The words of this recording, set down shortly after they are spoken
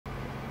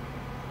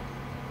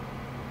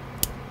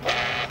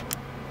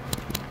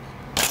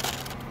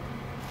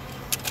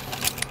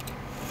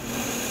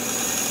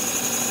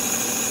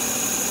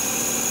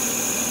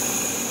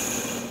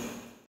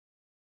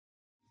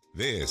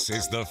This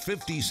is the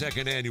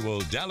 52nd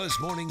Annual Dallas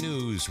Morning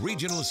News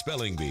Regional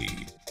Spelling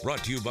Bee,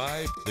 brought to you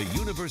by the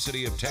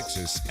University of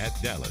Texas at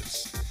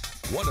Dallas.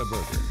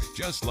 Whataburger,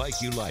 just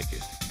like you like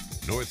it.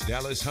 North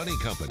Dallas Honey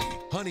Company,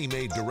 honey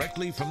made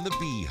directly from the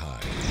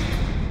beehive.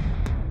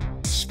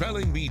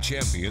 Spelling Bee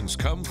champions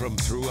come from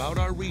throughout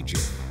our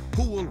region.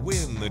 Who will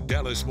win the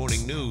Dallas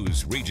Morning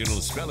News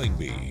Regional Spelling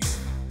Bee?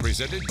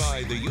 Presented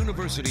by the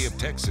University of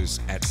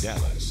Texas at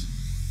Dallas.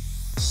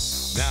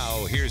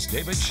 Now, here's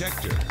David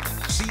Schechter,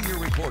 senior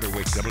reporter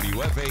with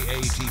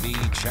WFAA TV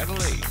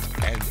Channel 8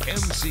 and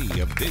MC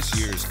of this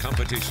year's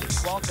competition.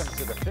 Welcome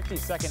to the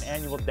 52nd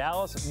Annual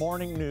Dallas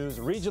Morning News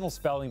Regional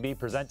Spelling Bee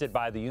presented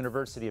by the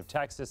University of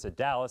Texas at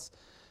Dallas.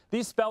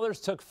 These spellers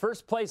took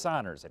first place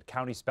honors at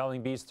county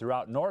spelling bees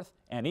throughout North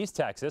and East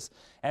Texas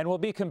and will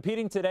be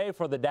competing today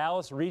for the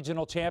Dallas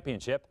Regional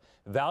Championship,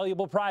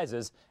 valuable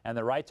prizes, and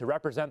the right to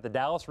represent the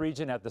Dallas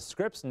region at the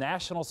Scripps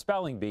National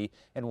Spelling Bee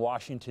in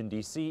Washington,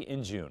 D.C.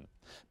 in June.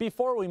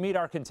 Before we meet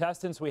our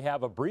contestants, we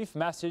have a brief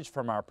message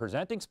from our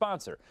presenting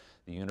sponsor,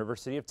 the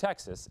University of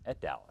Texas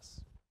at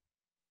Dallas.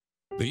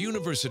 The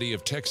University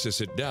of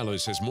Texas at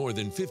Dallas has more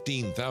than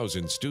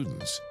 15,000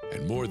 students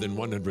and more than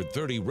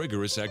 130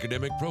 rigorous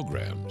academic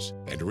programs.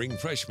 Entering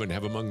freshmen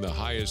have among the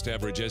highest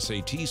average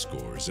SAT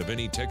scores of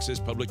any Texas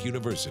public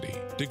university.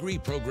 Degree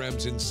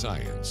programs in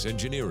science,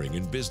 engineering,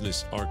 and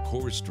business are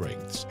core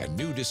strengths, and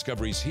new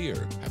discoveries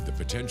here have the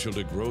potential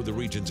to grow the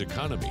region's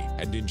economy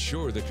and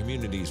ensure the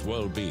community's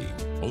well-being.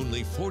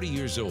 Only 40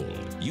 years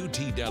old,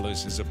 UT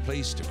Dallas is a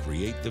place to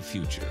create the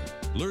future.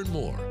 Learn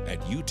more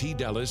at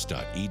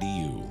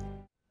utdallas.edu.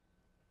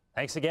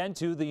 Thanks again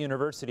to the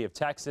University of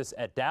Texas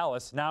at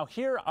Dallas. Now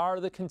here are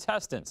the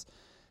contestants.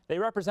 They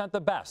represent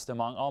the best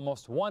among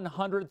almost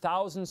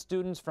 100,000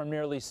 students from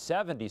nearly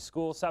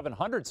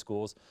 700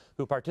 schools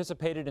who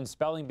participated in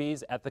spelling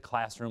bees at the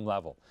classroom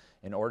level.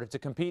 In order to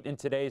compete in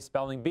today's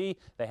spelling bee,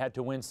 they had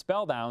to win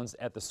spell downs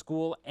at the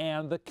school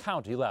and the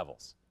county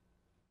levels.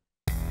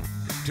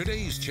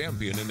 Today's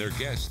champion and their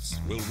guests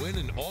will win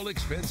an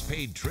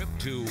all-expense-paid trip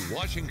to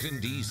Washington,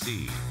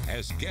 D.C.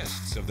 as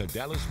guests of the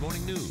Dallas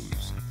Morning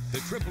News. The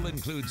trip will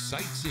include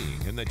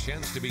sightseeing and the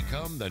chance to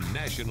become the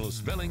National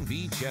Spelling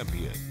Bee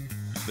champion.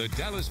 The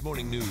Dallas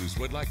Morning News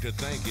would like to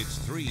thank its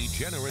 3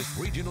 generous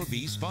regional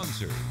bee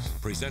sponsors.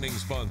 Presenting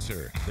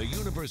sponsor, the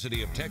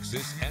University of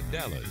Texas at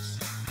Dallas,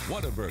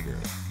 Whataburger,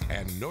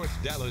 and North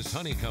Dallas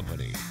Honey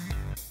Company.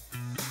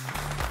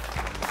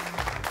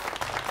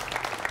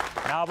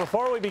 Now,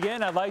 before we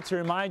begin, I'd like to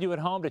remind you at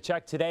home to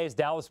check today's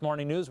Dallas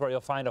Morning News, where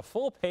you'll find a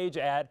full-page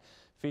ad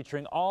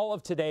featuring all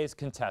of today's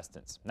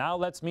contestants. Now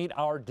let's meet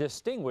our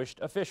distinguished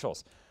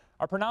officials.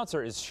 Our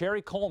pronouncer is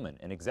Sherry Coleman,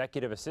 an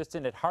executive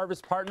assistant at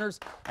Harvest Partners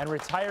and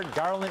retired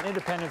Garland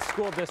Independent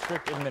School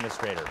District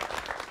administrator.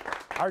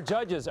 Our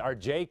judges are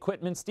Jay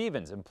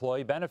Quitman-Stevens,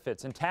 employee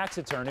benefits and tax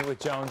attorney with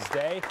Jones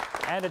Day,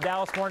 and a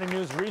Dallas Morning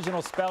News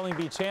Regional Spelling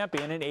Bee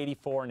champion in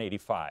 '84 and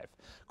 '85.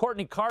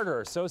 Courtney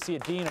Carter,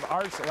 Associate Dean of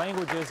Arts,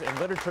 Languages, and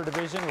Literature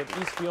Division with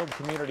Eastfield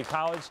Community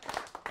College,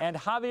 and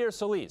Javier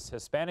Solis,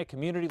 Hispanic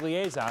Community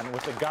Liaison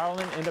with the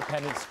Garland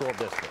Independent School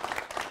District.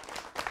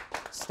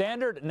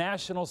 Standard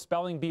national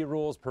spelling bee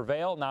rules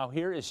prevail. Now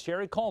here is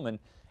Sherry Coleman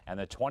and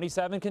the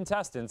 27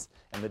 contestants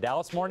in the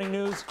Dallas Morning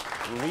News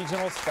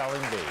Regional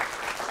Spelling Bee.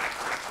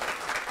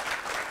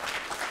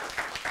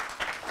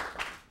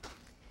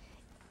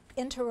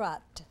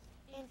 Interrupt.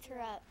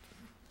 Interrupt.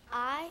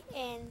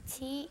 I-N-T-E-R-U-P-T.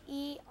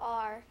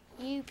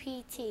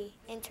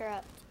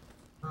 Interrupt.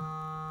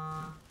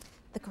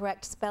 The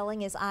correct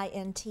spelling is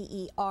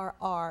I-N-T-E-R-R-U-P-T.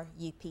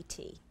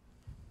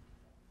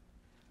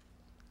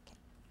 Okay.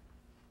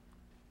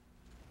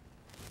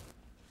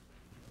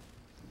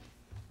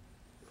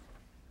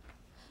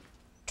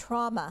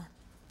 Trauma.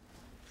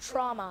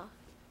 Trauma.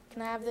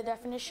 Can I have the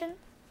definition?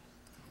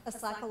 A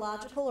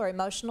psychological or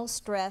emotional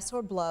stress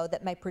or blow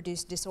that may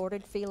produce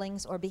disordered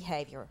feelings or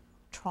behavior.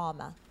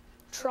 Trauma.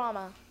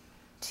 Trauma.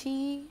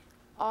 T-R-A-U-M-A.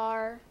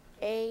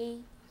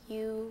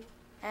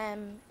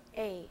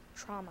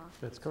 Trauma.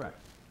 That's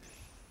correct.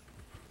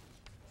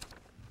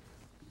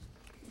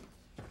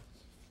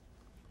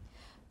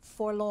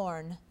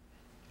 Forlorn.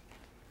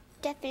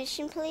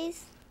 Definition,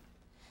 please.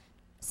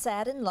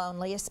 Sad and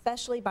lonely,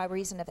 especially by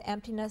reason of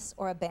emptiness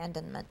or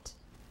abandonment.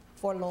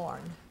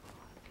 Forlorn.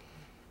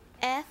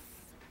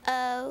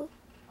 F-O-R-E-L-O-R-N-E.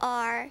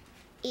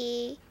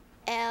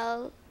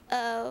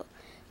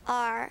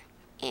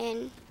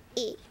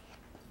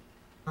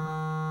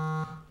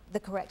 The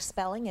correct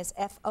spelling is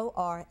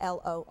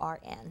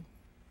F-O-R-L-O-R-N.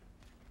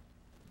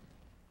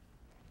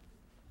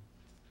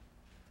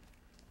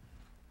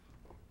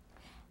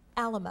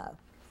 Alamo.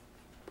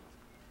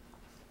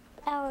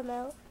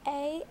 Alamo.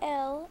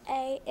 A-L-A-M-O.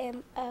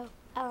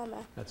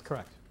 Alamo. That's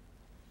correct.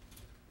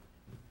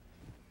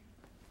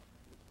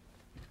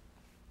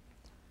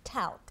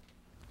 Talc.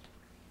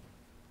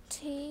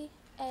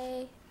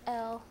 T-A-L-C.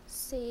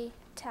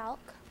 Talc.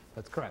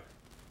 That's correct.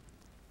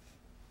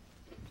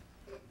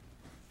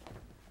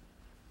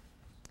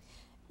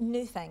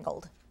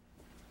 Newfangled.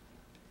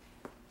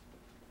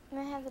 Can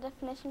I have the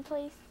definition,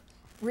 please?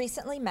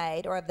 Recently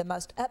made or of the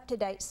most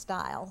up-to-date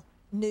style.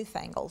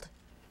 Newfangled.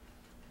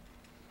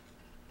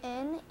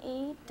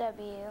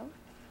 N-E-W-F-A-N-G-L-E-D.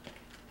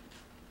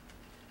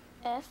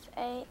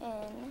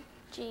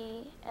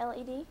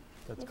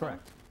 That's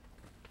correct.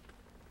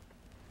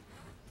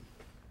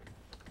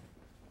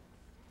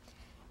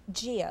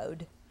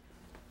 Geode.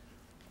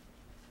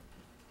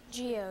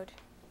 Geode.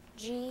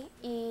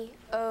 G-E-O-D-E.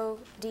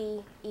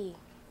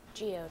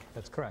 Geode.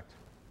 That's correct.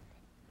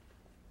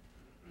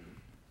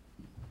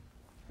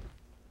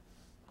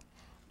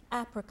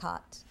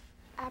 Apricot.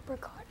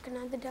 Apricot. Can I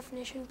have the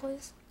definition,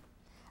 please?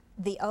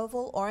 The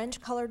oval,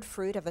 orange-colored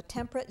fruit of a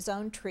temperate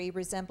zone tree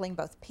resembling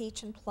both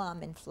peach and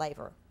plum in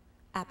flavor.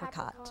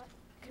 Apricot.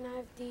 Can I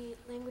have the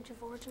language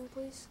of origin,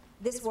 please?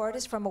 This word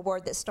is from a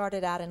word that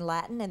started out in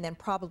Latin and then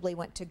probably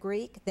went to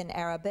Greek, then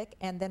Arabic,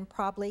 and then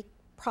probably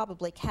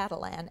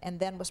Catalan, and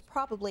then was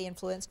probably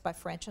influenced by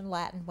French and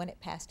Latin when it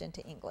passed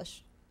into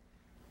English.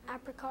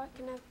 Apricot.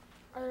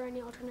 Are there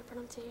any alternate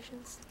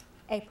pronunciations?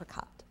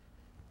 Apricot.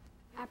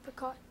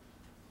 Apricot.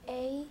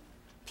 A-P-R-I-C-O-T.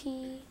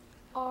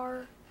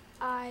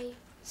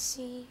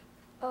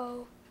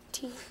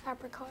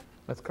 Apricot.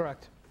 That's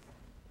correct.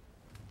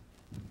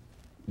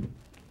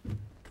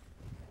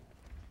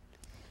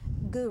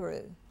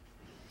 Guru.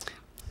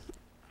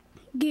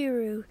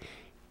 Guru.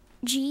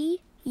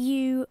 G-U-R-U.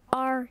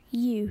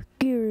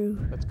 Guru.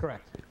 That's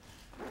correct.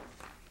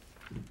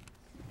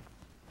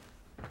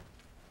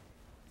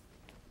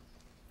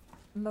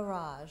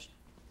 Mirage.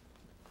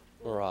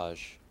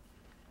 Mirage.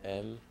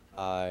 M-I-R-A-G-E.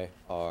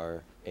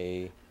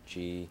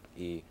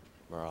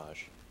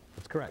 Mirage.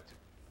 That's correct.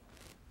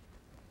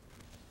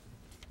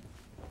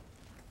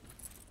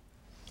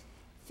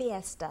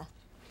 Fiesta.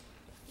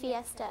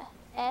 Fiesta.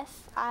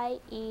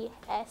 F-I-E-S-T-A.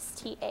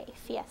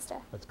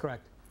 Fiesta. That's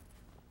correct.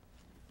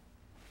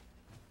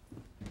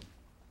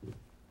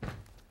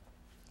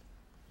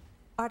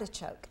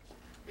 Artichoke.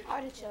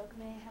 Artichoke.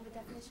 May I have a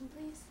definition,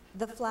 please?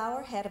 The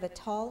flower head of a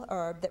tall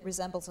herb that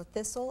resembles a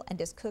thistle and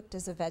is cooked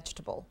as a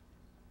vegetable.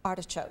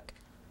 Artichoke.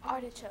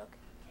 Artichoke.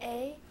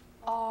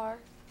 A-R-T-I-C-H-O-K-E.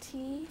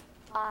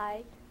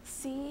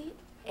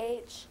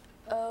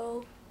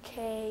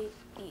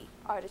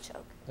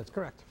 Artichoke. That's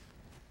correct.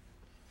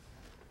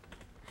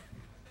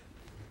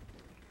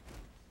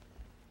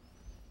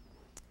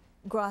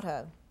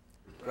 Grotto.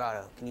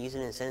 Grotto. Can you use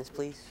it in a sentence,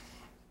 please?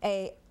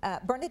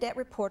 Bernadette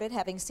reported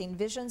having seen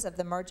visions of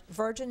the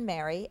Virgin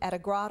Mary at a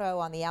grotto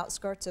on the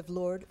outskirts of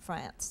Lourdes,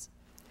 France.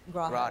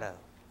 Grotto. Grotto.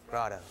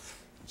 Grotto.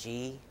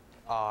 G-R-O-T-T-O.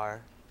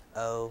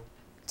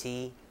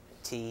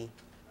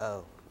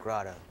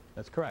 Grotto.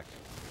 That's correct.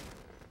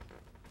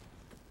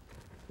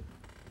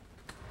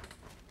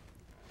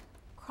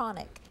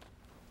 Chronic.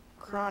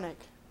 Chronic.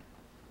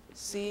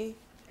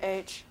 C-H-R-O-N-I-C.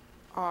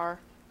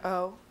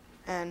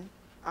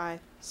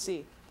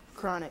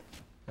 Chronic.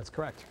 That's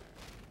correct.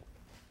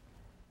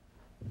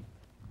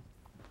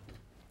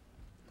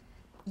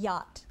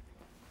 Yacht.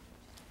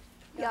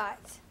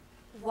 Yacht.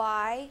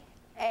 Y-A-C-H-T.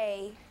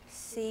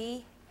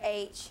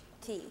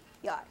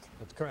 Yacht.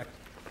 That's correct.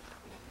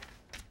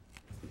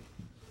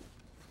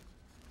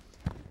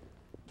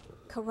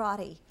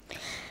 Karate.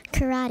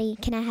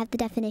 Karate. Can I have the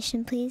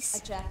definition, A please?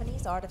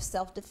 Japanese art of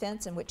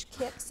self-defense in which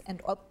kicks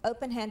and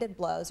open-handed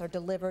blows are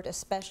delivered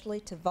especially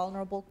to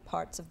vulnerable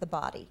parts of the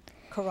body.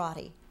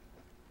 Karate.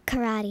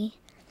 Karate.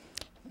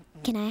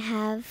 Can I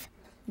have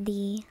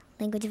the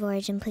language of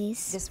origin,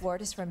 please? This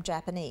word is from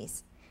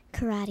Japanese.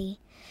 Karate.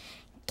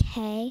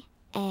 K-A-R-A-T-E.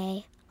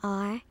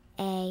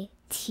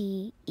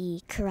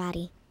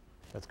 Karate.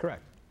 That's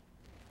correct.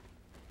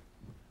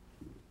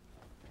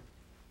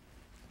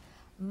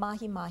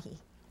 Mahi mahi.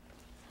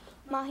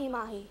 Mahi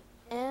mahi.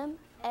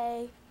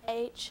 M-A-H-I-M-A-H-I.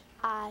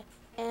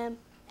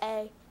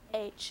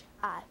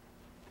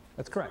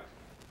 That's correct.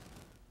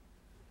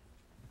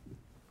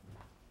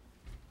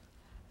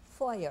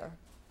 Foyer.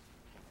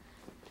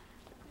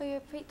 Will you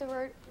repeat the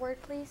word,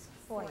 please?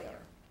 Foyer.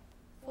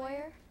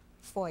 Foyer.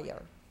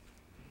 Foyer.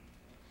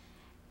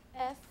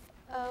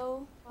 F-O-Y-E-R.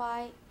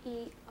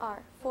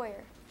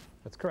 Foyer.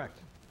 That's correct.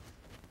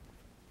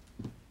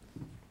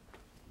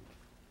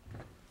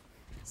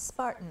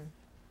 Spartan.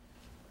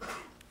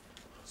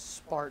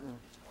 Spartan.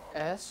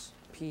 S-P-A-R-T-A-N.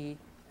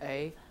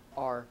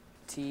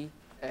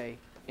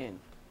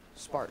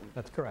 Spartan.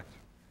 That's correct.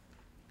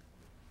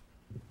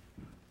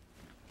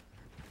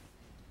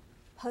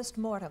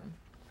 Postmortem.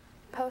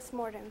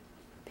 Postmortem.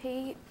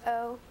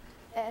 P-O-S-T-M-O-R-T-E-M.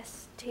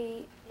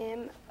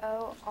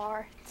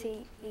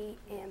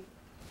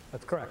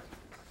 That's correct.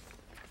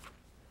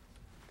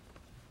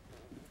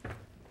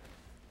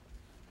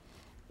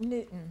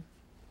 Newton.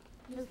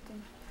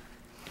 Newton.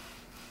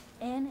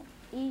 N-E-W-T-O-N.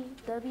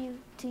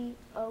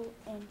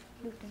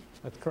 Newton.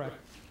 That's correct.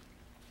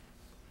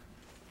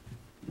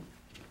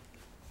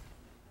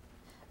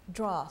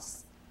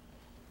 Dross.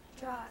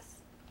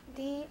 Dross.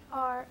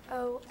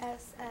 D-R-O-S-S.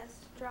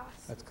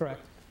 Dross. That's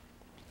correct.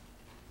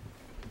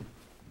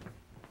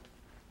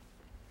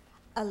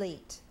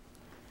 Elite.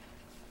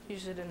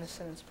 Use it in a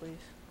sentence, please.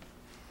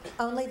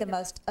 Only the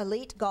most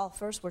elite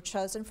golfers were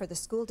chosen for the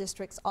school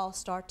district's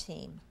all-star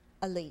team.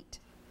 Elite.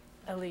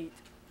 Elite.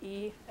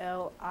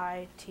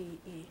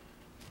 E-L-I-T-E.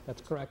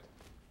 That's correct.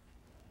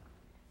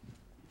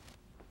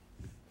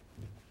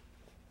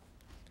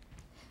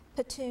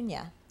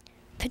 Petunia.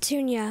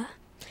 Petunia.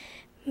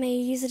 May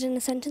you use it in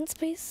a sentence,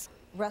 please?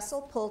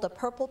 Russell pulled a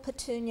purple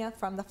petunia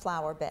from the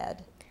flower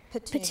bed.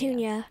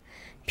 Petunia.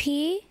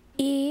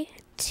 P-E-T-U-N-I-A.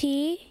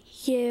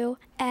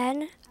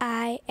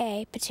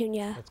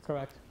 Petunia. That's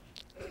correct.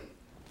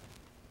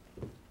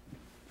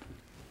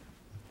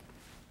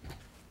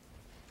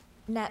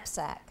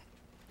 Knapsack.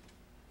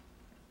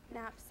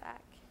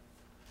 Knapsack.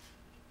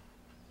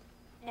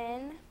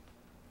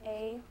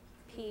 N-A-P-S-A-C-K.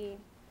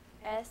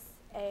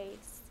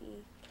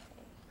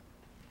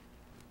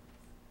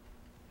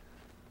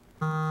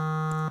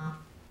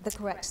 The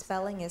correct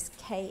spelling is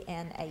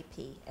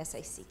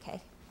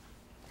K-N-A-P-S-A-C-K.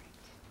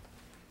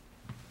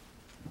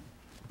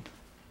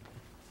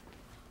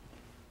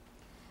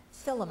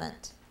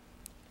 Filament.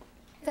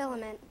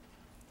 Filament.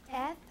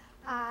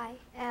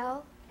 F-I-L-A-M-E-N-T.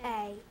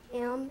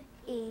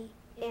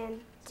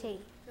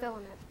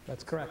 Filament.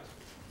 That's correct.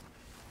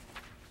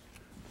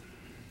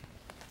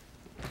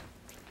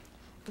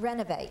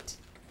 Renovate.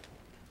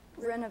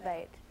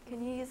 Renovate.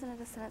 Can you use it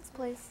in a sentence,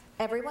 please?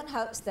 Everyone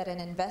hopes that an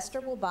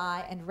investor will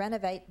buy and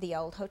renovate the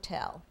old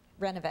hotel.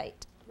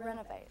 Renovate.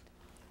 Renovate.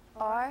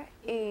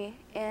 R-E-N-O-V-A-T-E.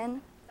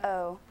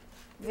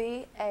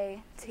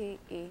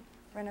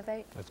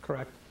 Renovate. That's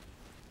correct.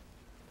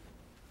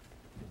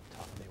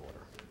 Top of the order.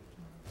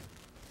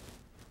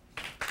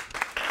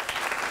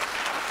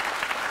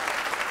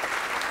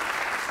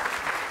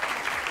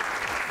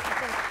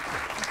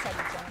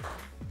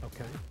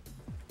 Okay.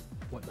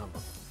 What number?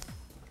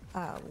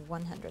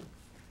 100.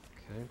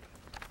 Okay.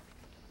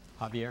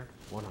 Javier,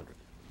 100.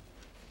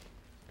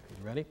 You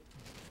ready?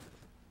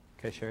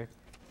 Okay, Sherry.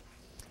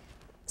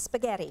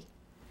 Spaghetti.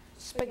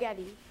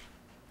 Spaghetti.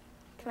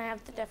 Can I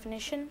have the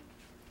definition?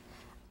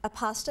 A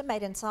pasta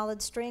made in solid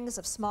strings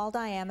of small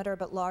diameter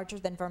but larger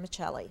than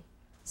vermicelli.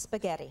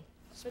 Spaghetti.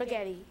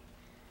 Spaghetti.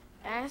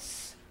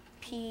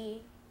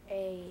 S-P-A-G-H-E-T-T-I.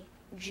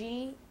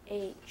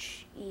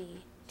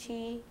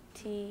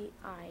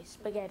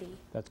 Spaghetti.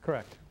 That's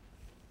correct.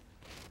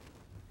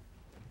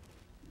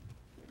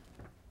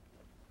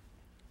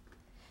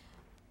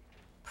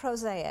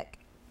 Prosaic.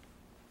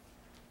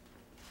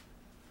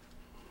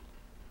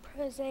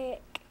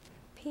 Prosaic.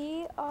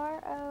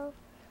 P-R-O-S-A-I-C.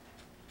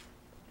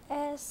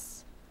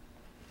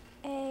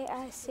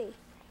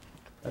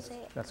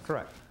 That's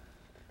correct.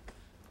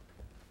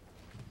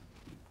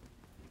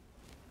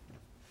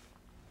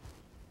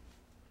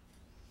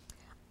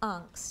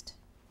 Angst.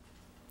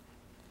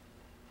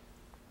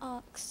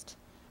 Angst.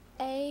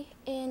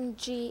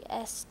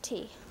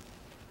 A-N-G-S-T.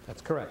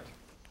 That's correct.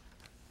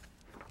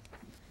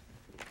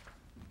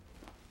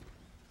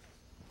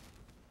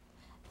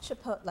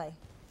 Chipotle.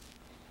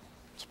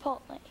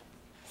 Chipotle.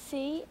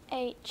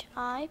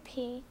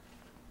 C-H-I-P-O-T-L-E.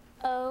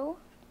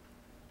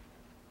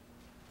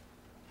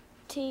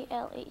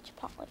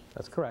 Chipotle.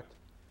 That's correct.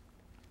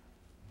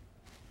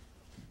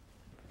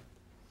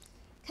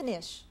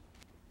 Knish.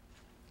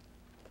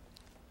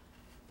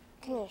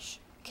 Knish.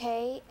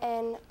 K-N-I-S-H.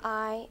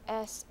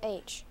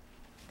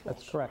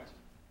 That's correct.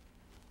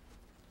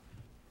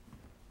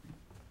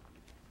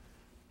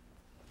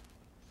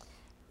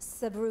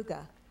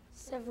 Sevruga.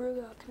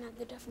 Sevruga. Can I have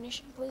the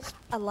definition, please?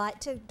 A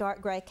light to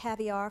dark gray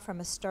caviar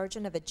from a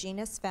sturgeon of a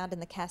genus found in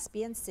the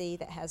Caspian Sea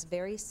that has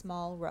very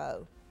small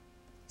roe.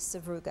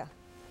 Sevruga.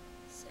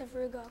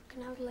 Sevruga.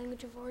 Can I have the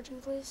language of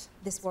origin, please?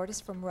 This word is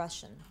from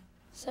Russian.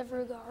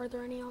 Sevruga. Are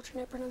there any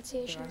alternate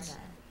pronunciations?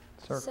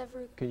 Sir,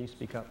 Sevruga. can you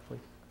speak up, please?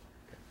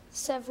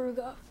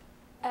 Sevruga.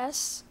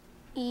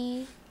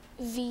 S-E-V-R-U-G-A.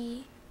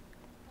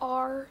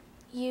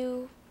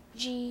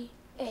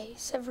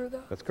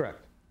 Sevruga. That's correct.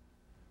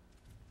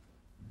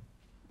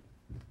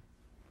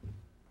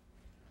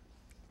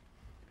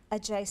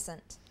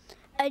 Adjacent.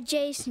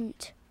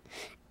 Adjacent.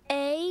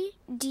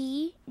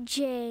 A-D-J-A-C-E-N-T.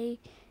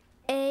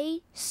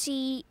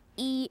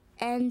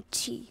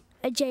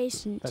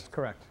 Adjacent. That's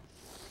correct.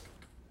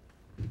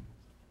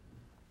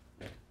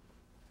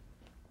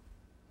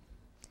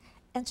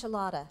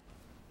 Enchilada.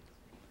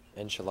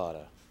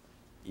 Enchilada.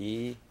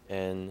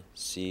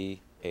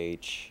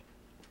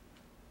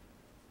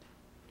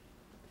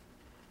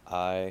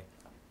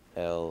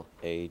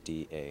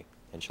 E-N-C-H-I-L-A-D-A.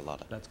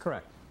 Enchilada. That's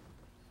correct.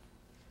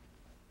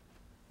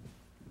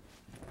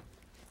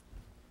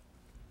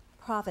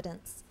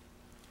 Providence.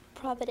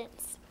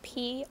 Providence.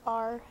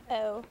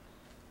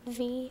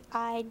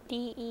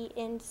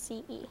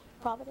 P-R-O-V-I-D-E-N-C-E.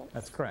 Providence.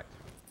 That's correct.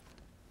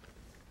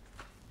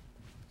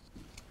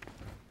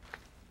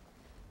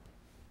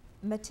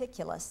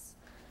 Meticulous.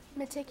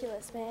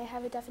 Meticulous. May I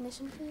have a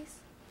definition, please?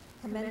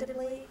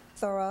 Commendably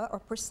thorough or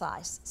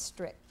precise,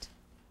 strict.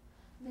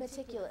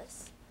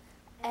 Meticulous.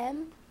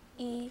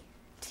 M-E-T-I-C-U-L-O-U-S.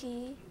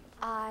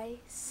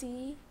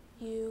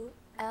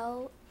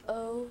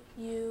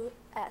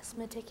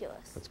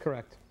 Meticulous. That's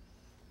correct.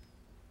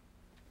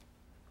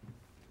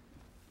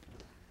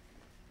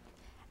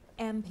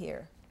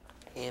 Ampere.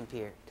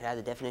 Ampere. Can I have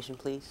the definition,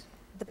 please?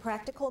 The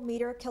practical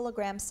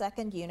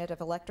meter-kilogram-second unit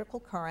of electrical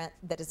current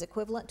that is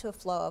equivalent to a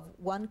flow of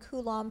 1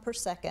 coulomb per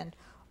second,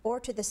 or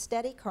to the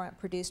steady current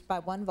produced by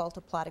 1 volt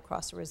applied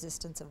across a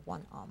resistance of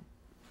 1 ohm.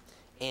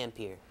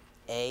 Ampere.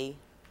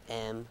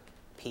 A-M-P-E-R-E.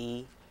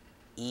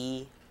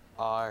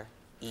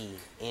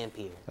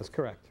 Ampere. That's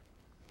correct.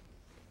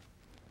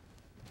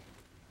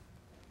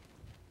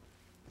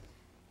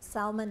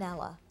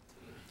 Salmonella.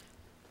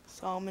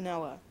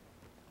 Salmonella.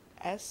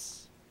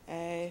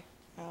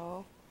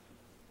 S-A-L-M-O-N-E-L-L-A.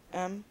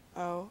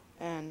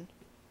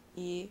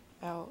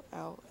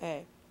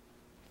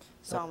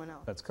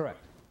 Salmonella. That's correct.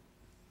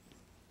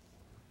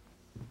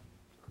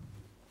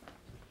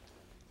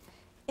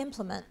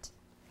 Implement.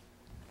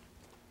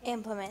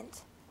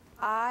 Implement.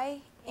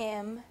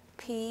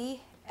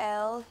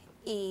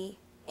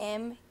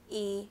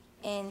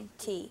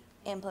 I-M-P-L-E-M-E-N-T.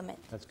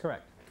 Implement. That's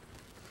correct.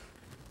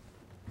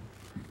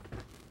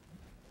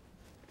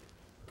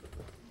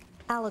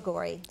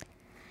 Allegory.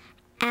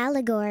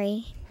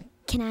 Allegory.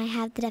 Can I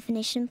have the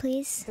definition,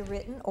 please? The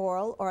written,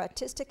 oral, or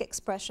artistic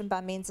expression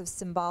by means of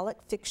symbolic,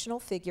 fictional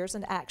figures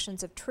and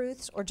actions of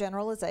truths or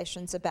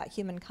generalizations about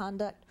human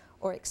conduct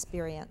or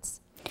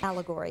experience.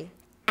 Allegory.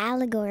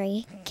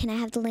 Allegory. Can I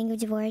have the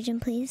language of origin,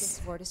 please?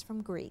 This word is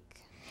from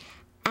Greek.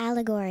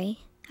 Allegory.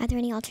 Are there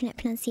any alternate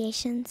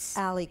pronunciations?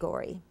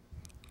 Allegory.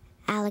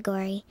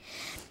 Allegory.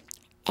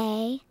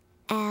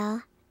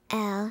 A-L-L-E-G-O-R-Y.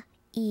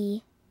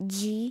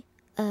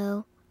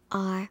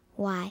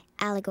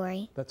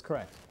 Allegory. That's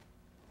correct.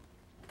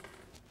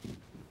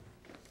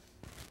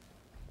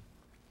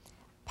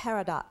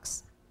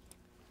 Paradox.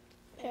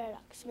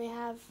 Paradox. May I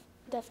have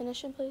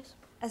definition, please?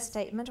 A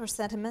statement or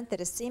sentiment that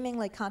is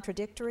seemingly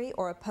contradictory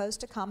or opposed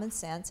to common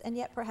sense and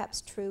yet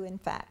perhaps true in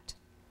fact.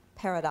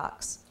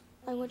 Paradox.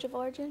 Language of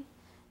origin?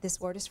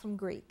 This word is from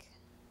Greek.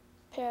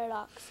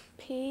 Paradox.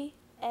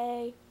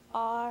 P-A-R-A-D-O-X.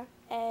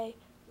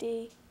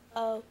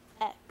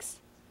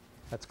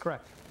 That's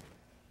correct.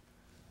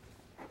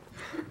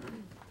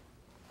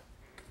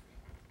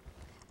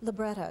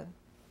 Libretto.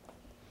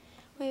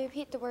 Will you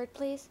repeat the word,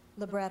 please?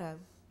 Libretto.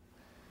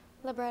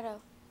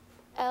 Libretto.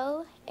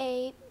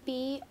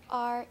 L-A-B-R-E-T-O.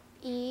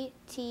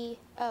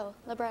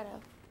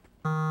 Libretto.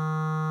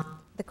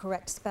 The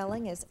correct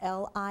spelling is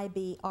L-I-B-R-E-T-T-O.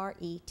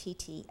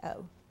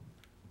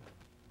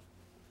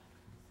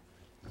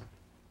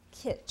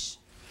 Kitsch.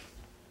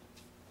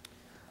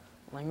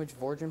 Language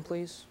of origin,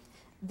 please.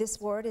 This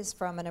word is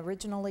from an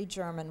originally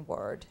German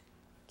word,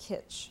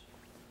 kitsch.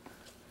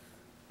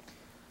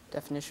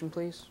 Definition,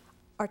 please.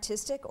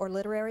 Artistic or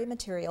literary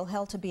material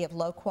held to be of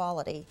low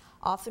quality,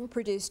 often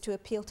produced to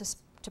appeal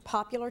to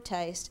popular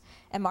taste,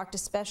 and marked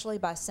especially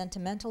by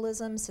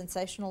sentimentalism,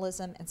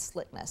 sensationalism, and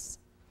slickness.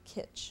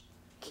 Kitsch.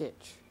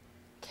 Kitsch.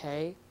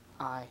 K-I-T-C-H.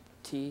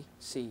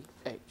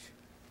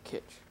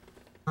 Kitsch.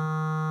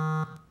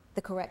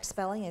 The correct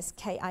spelling is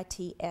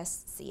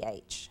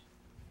K-I-T-S-C-H.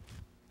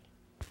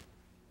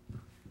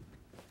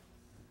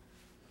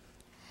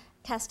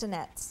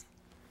 Castanets.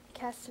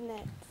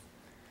 Castanets.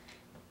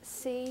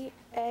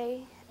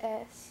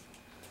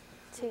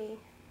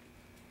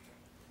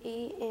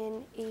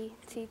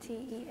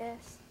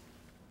 C-A-S-T-E-N-E-T-T-E-S.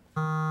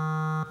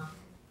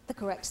 The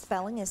correct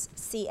spelling is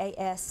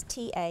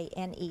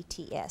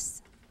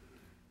C-A-S-T-A-N-E-T-S.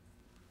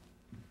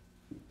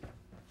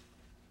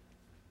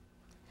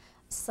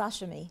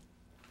 Sashimi.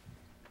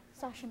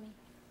 Sashimi.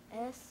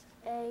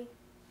 S-A-S-H-I-M-I.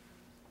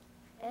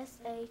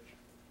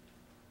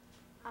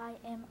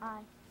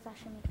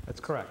 Sashimi. That's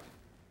correct.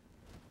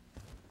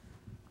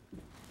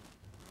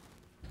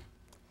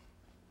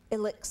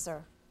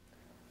 Elixir.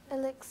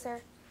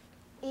 Elixir.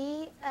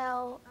 E-L-I-X-I-R.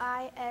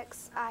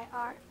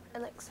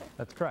 Elixir.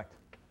 That's correct.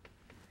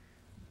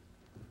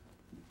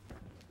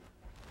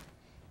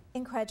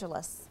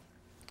 Incredulous.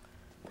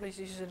 Please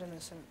use it in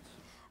a sentence.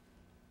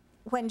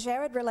 When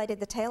Jared related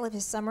the tale of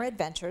his summer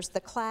adventures,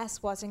 the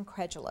class was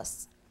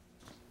incredulous.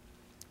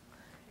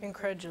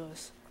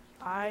 Incredulous.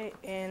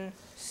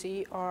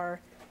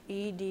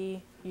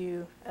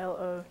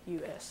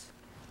 I-N-C-R-E-D-U-L-O-U-S.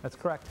 That's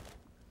correct.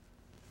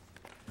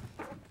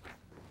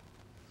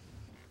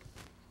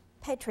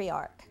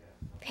 Patriarch.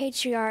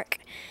 Patriarch.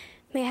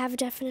 May I have a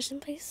definition,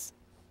 please?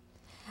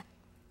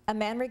 A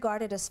man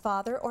regarded as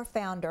father or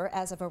founder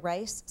as of a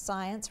race,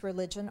 science,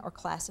 religion, or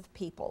class of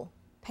people.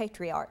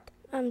 Patriarch.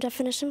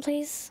 Definition,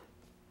 please.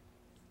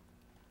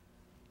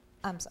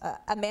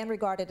 A man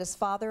regarded as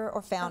father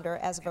or founder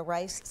as of a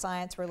race,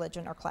 science,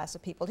 religion, or class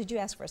of people. Did you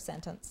ask for a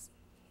sentence?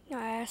 No,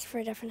 I asked for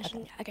a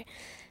definition. Okay.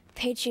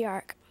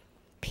 Patriarch.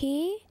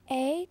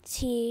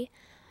 P-A-T-R-I-A-R-C-H.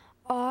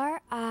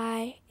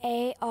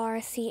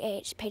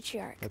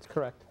 Patriarch. That's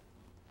correct.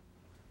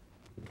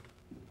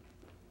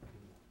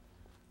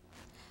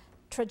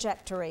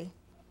 Trajectory.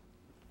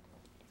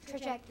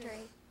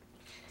 Trajectory.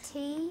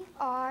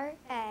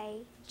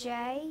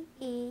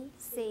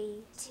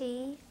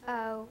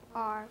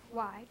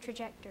 T-R-A-J-E-C-T-O-R-Y.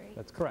 Trajectory.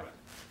 That's correct.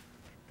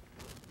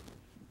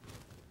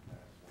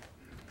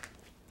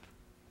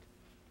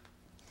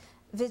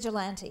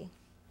 Vigilante.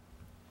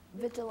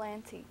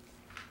 Vigilante.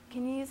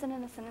 Can you use it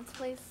in a sentence,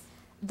 please?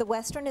 The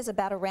Western is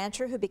about a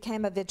rancher who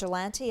became a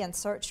vigilante and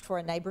searched for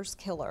a neighbor's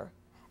killer.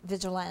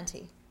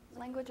 Vigilante.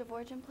 Language of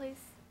origin, please.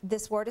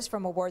 This word is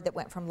from a word that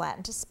went from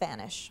Latin to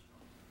Spanish.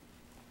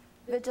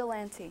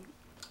 Vigilante.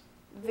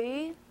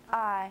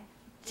 V-I-G-I-L-A-N-T-E.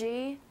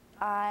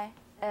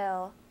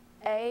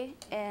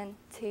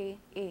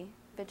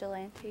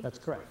 Vigilante. That's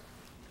correct.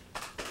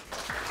 All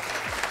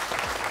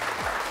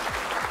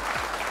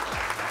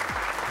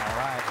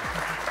right.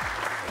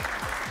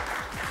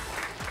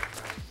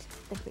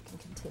 I think we can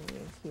continue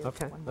here.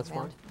 Okay, for one more that's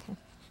round. fine. Okay.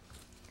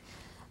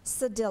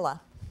 Cedilla.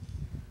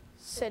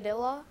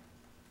 Cedilla.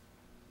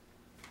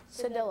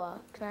 Cedilla.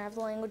 Can I have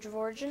the language of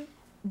origin?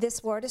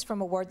 This word is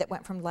from a word that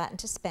went from Latin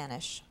to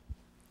Spanish.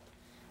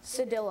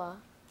 Cedilla.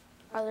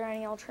 Are there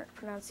any alternate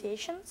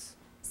pronunciations?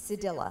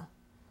 Cedilla.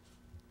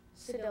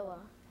 Cedilla.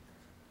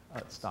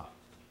 Stop.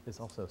 It's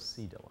also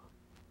Cedilla.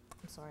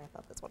 I'm sorry, I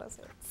thought that's what I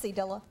said.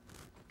 Cedilla.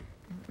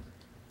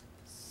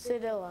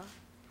 Cedilla.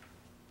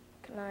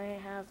 Can I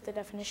have the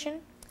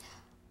definition?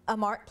 A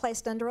mark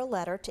placed under a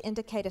letter to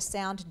indicate a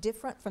sound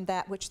different from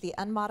that which the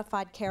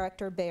unmodified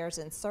character bears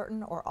in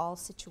certain or all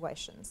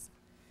situations.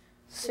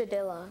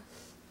 Cedilla.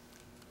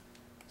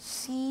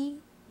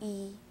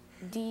 C-E-D-I-L-L-A.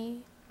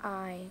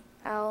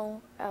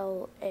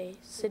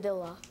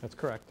 Cedilla. That's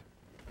correct.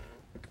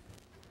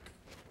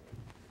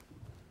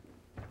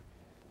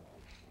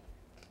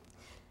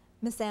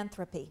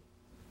 Misanthropy.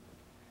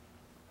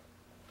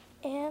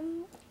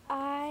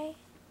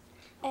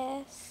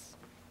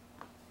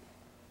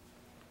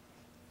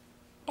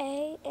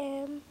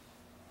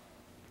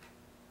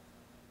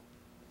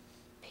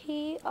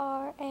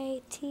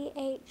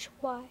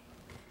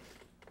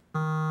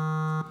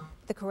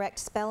 The correct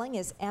spelling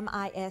is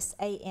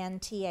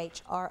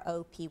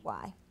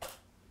M-I-S-A-N-T-H-R-O-P-Y.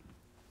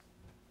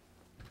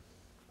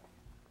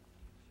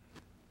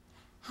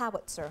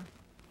 Howitzer.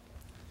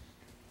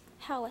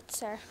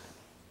 Howitzer.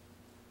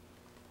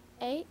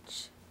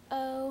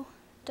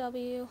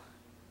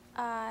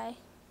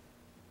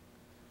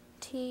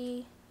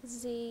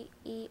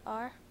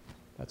 H-O-W-I-T-Z-E-R.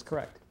 That's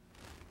correct.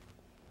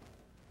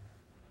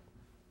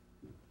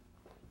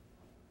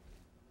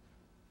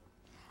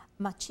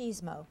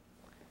 Machismo.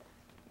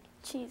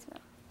 Machismo.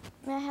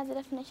 May I have the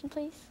definition,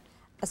 please?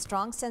 A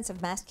strong sense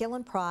of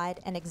masculine pride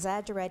and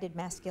exaggerated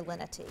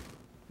masculinity.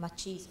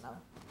 Machismo.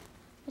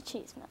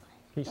 Machismo.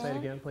 Can you say it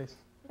again, please?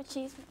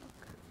 Machismo.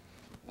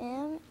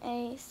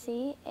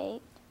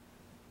 M-A-C-H-I-S-M-O.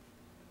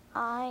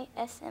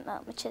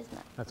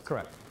 Machismo. That's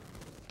correct.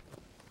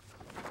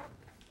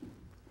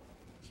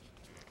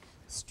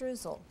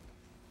 Streusel.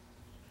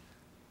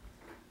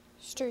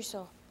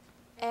 Streusel.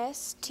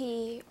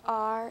 S-T-R-E-U-S-E-L.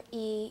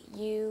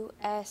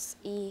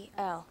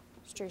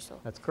 Streusel.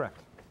 That's correct.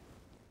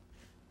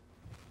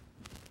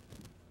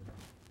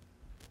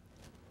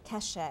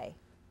 Cachet.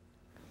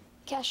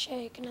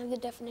 Cachet, can I have the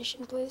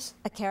definition, please?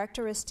 A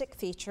characteristic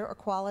feature or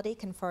quality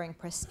conferring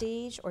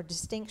prestige or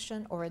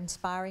distinction or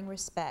inspiring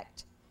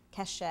respect.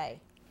 Cachet.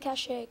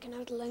 Cachet, can I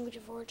have the language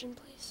of origin,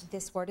 please?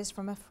 This word is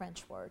from a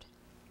French word.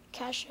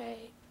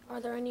 Cachet, are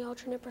there any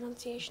alternate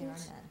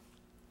pronunciations? There are none.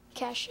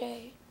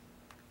 Cachet.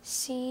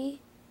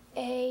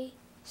 C-A-C-H-E-T.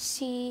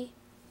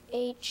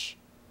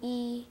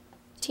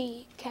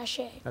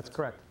 Cachet. That's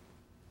correct.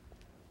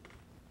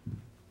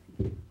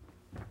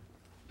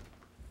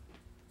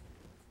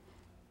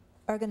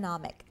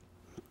 Ergonomic.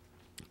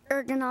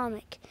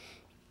 Ergonomic.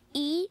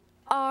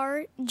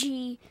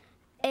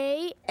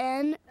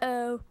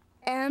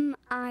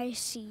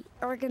 E-R-G-A-N-O-M-I-C.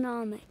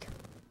 Ergonomic.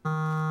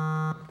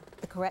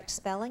 The correct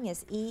spelling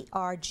is E-R-G-O-N-O-M-I-C.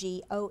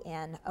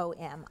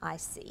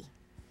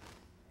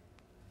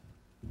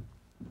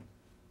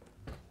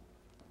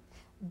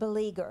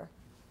 Beleaguer.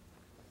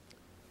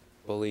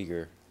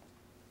 Beleaguer.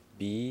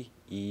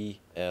 B-E-L-I-E-G-E-R.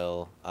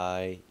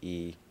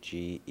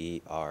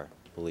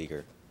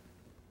 Beleaguer.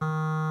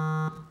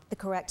 The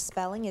correct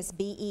spelling is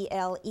B-E-L-E-A-G-U-E-R.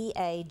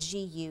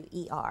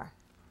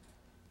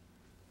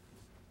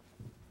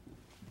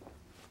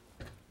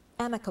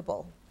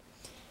 Amicable.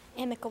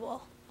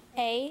 Amicable.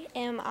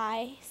 A-M-I-C-A-B-L-E.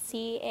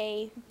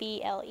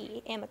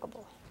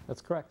 Amicable.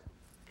 That's correct.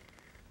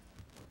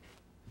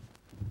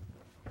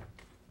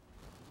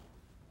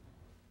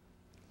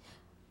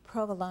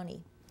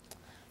 Provolone.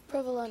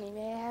 Provolone.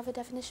 May I have a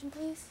definition,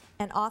 please?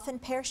 An often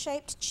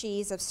pear-shaped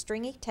cheese of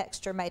stringy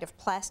texture made of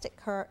plastic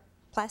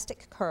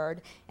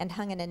curd and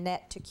hung in a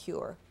net to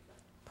cure.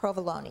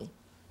 Provolone.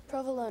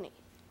 Provolone.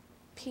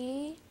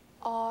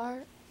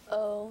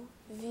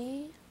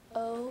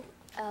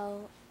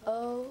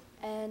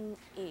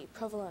 P-R-O-V-O-L-O-N-E.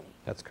 Provolone.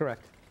 That's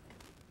correct.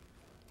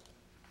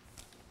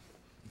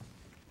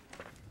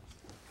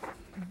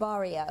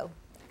 Barrio.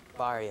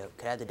 Barrio.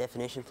 Could I have the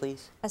definition,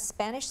 please? A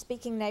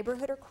Spanish-speaking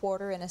neighborhood or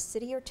quarter in a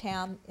city or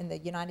town in the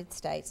United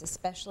States,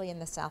 especially in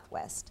the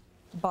Southwest.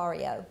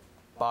 Barrio.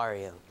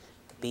 Barrio.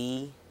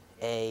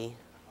 B-A-R-R-I-O.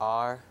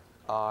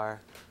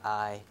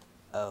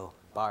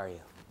 Barrio.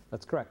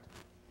 That's correct.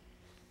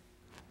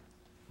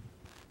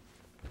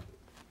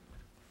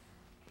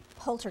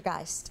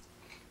 Poltergeist.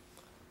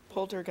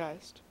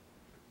 Poltergeist.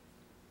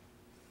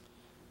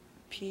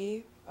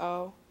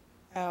 P-O-L-T-E-R-G-E-I-S-T.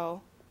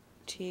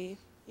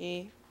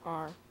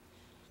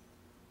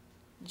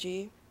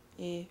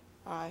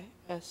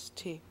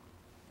 S-I-S-T.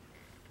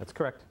 That's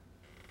correct.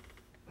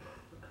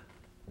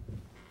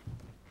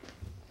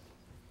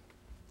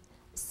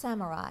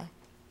 Samurai.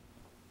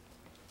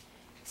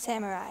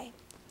 Samurai.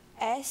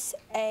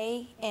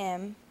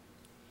 S-A-M-U-R-A-I.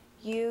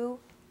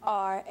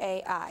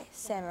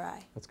 Samurai.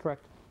 That's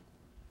correct.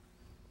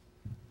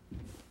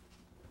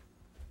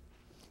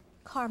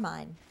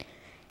 Carmine.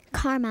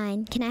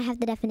 Carmine, can I have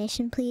the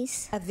definition,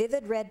 please? A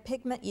vivid red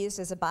pigment used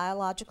as a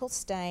biological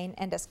stain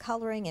and as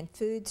coloring in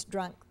foods,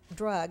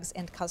 drugs,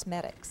 and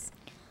cosmetics.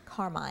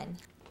 Carmine.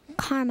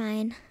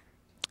 Carmine.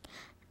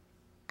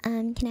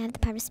 Can I have the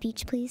part of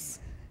speech, please?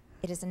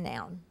 It is a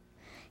noun.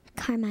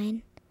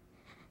 Carmine.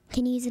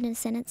 Can you use it in a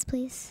sentence,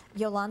 please?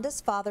 Yolanda's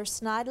father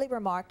snidely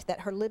remarked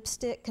that her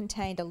lipstick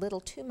contained a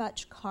little too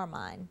much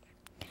carmine.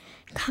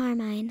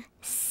 Carmine.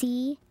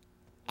 C-A-R-M-I-N-E.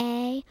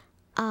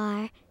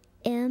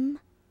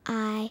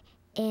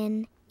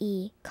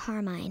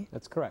 Carmine.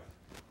 That's correct.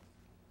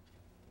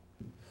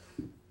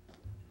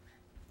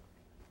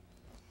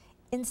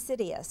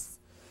 Insidious.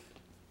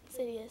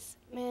 Insidious.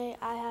 May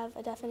I have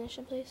a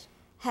definition, please?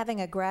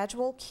 Having a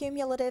gradual,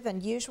 cumulative,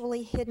 and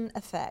usually hidden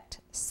effect.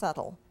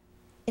 Subtle.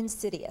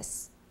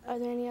 Insidious. Are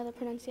there any other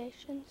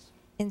pronunciations?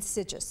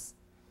 Insidious.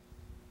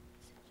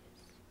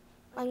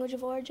 Language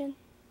of origin?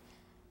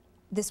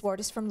 This word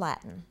is from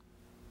Latin.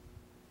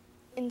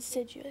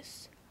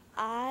 Insidious.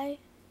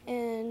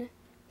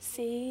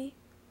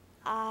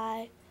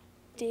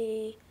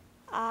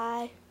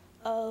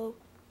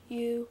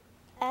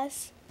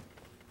 I-N-C-I-D-I-O-U-S.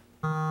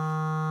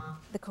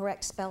 The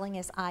correct spelling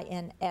is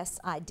I-N-S-I-D-I-O-U-S.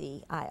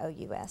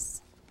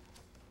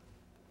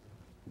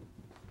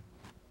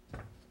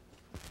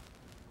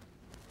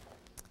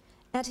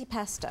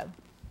 Antipasto.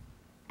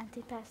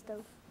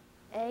 Antipasto.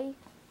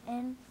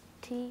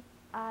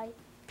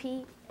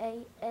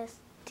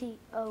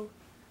 A-N-T-I-P-A-S-T-O.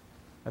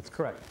 That's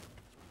correct.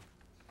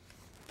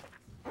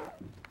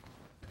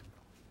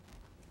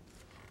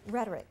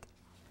 Rhetoric.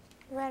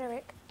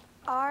 Rhetoric.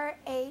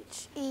 R-H-E-T-O-R-I-C.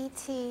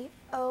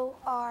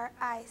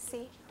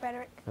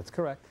 Rhetoric. That's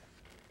correct.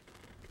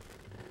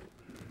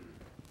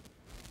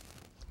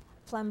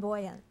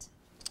 Flamboyant.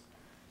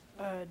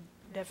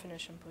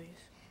 Definition, please.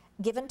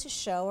 Given to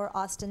show or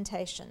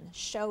ostentation,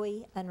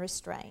 showy,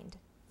 unrestrained.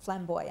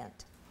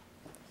 Flamboyant.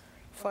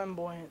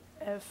 Flamboyant.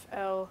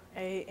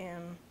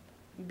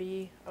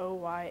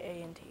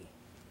 F-L-A-M-B-O-Y-A-N-T.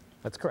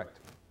 That's correct.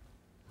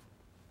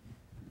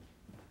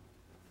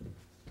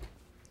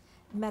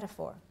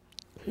 Metaphor.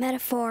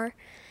 Metaphor.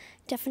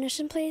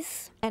 Definition,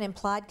 please. An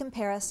implied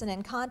comparison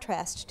in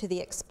contrast to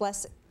the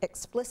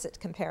explicit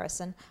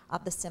comparison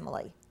of the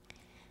simile.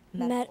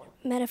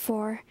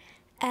 Metaphor.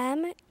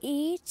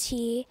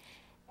 M-E-T-A-P-H-O-R.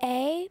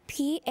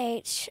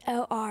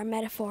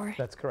 Metaphor.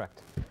 That's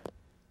correct.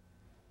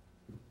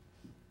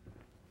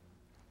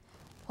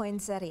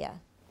 Poinsettia.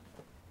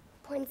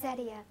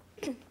 Poinsettia.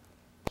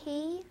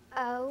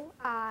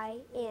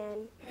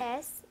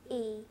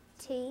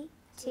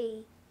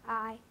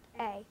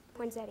 P-O-I-N-S-E-T-T-I-A.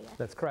 Poinsettia.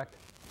 That's correct.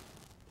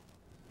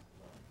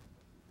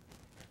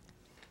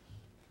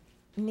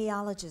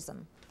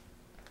 Neologism.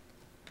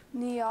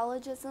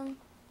 Neologism.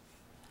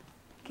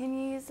 Can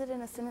you use it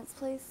in a sentence,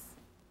 please?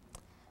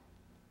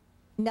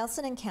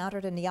 Nelson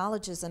encountered a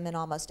neologism in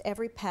almost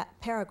every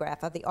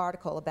paragraph of the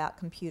article about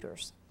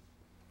computers.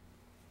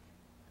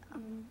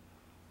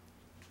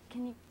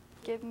 Can you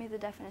give me the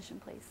definition,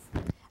 please?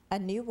 A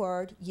new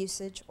word,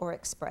 usage, or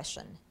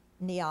expression.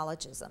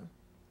 Neologism.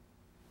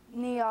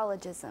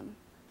 Neologism.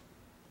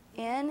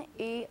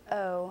 N-E-O-L-O-G-I-S-M.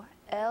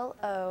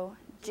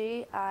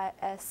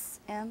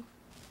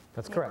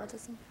 That's correct.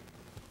 Neologism.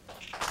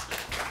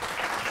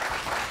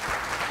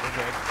 We're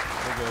good.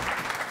 We're good.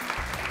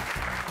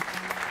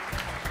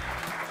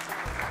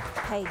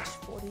 Page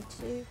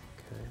 42, Okay.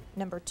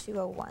 number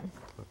 201.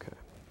 Okay.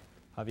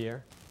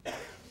 Javier?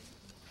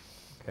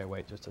 Okay,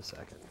 wait just a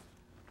second.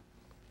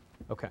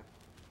 Okay.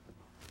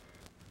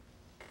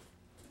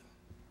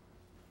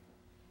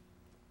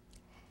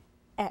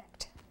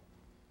 Ect.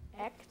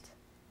 Act.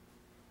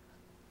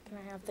 Can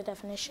I have the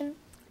definition?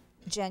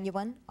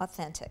 Genuine,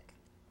 authentic.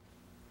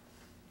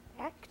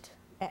 Act.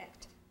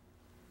 Ect.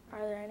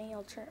 Are there any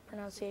alternate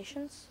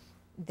pronunciations?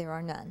 There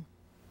are none.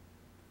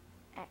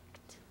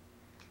 Act.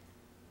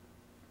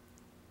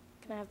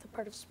 Can I have the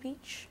part of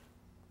speech?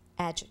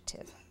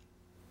 Adjective.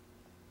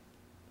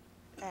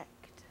 Act.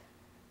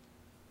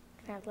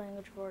 Can I have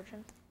language of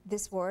origin?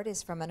 This word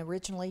is from an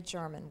originally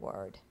German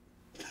word.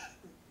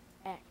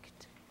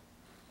 Act.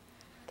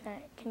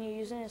 Can you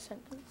use it in a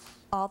sentence?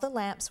 All the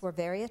lamps were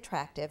very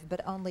attractive, but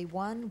only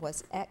one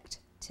was Ect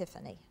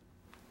Tiffany.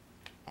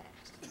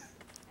 Ect.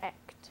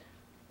 Act.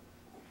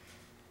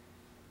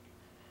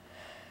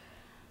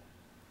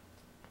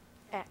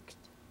 Act.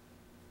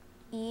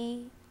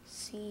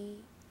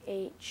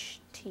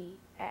 E-C-H-T.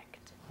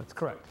 Act. That's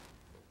correct.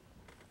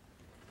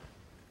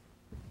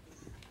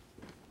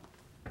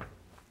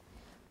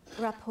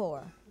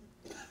 Rapport.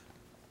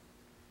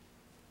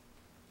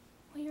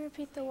 Will you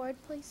repeat the word,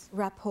 please?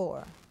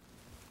 Rapport.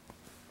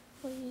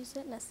 Will you use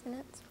it in a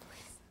sentence,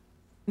 please?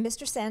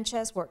 Mr.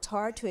 Sanchez worked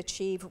hard to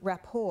achieve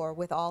rapport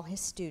with all his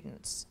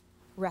students.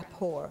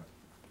 Rapport.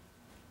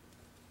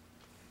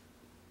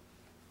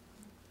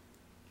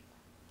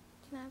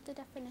 Can I have the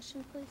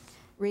definition, please?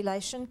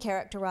 Relation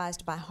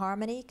characterized by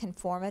harmony,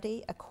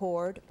 conformity,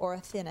 accord, or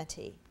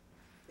affinity.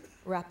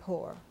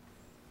 Rapport.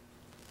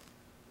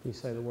 Can you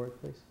say the word,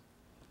 please?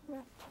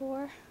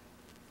 Rapport.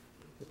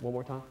 One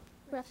more time.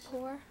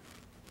 Rapport.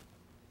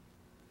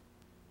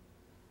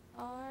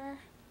 R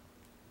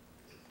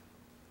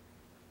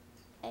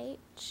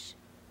H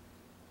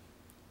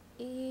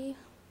E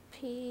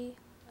P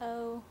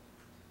O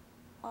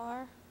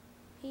R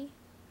E.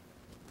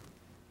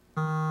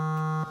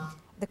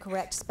 The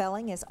correct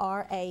spelling is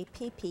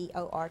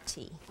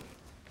R-A-P-P-O-R-T.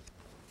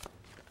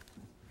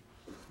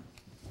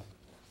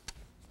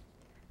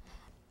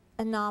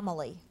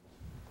 Anomaly.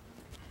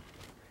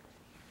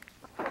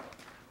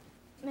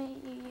 May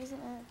you use it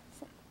in a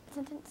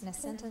sentence? In a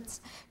sentence.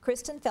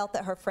 Kristen felt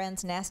that her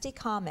friend's nasty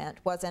comment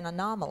was an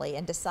anomaly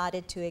and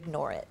decided to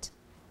ignore it.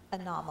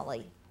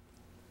 Anomaly.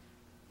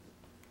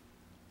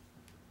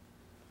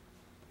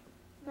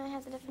 May I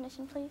have the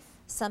definition, please?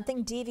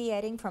 Something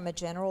deviating from a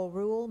general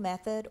rule,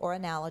 method, or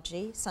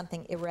analogy,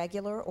 something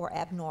irregular or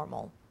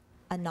abnormal.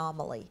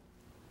 Anomaly.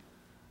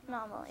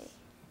 Anomaly.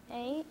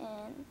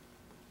 A-N-O-M-A-L-E.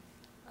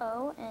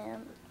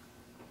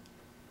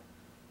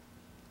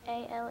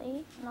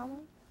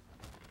 Anomaly.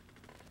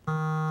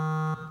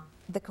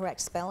 The correct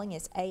spelling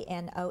is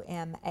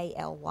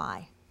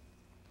A-N-O-M-A-L-Y.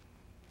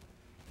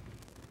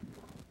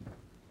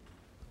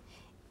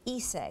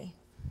 Issei.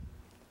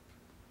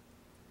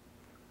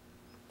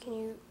 Can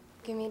you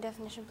give me a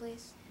definition,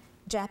 please?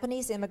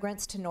 Japanese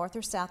immigrants to North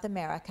or South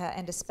America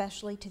and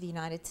especially to the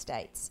United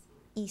States.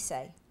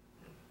 Issei.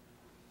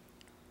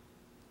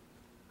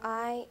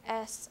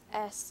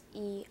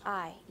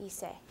 I-S-S-E-I.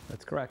 Issei.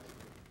 That's correct.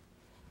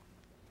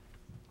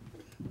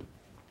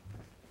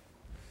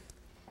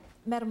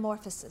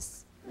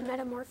 Metamorphosis.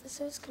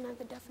 Metamorphosis, can I have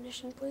the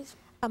definition, please?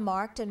 A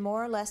marked and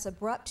more or less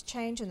abrupt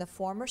change in the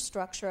form or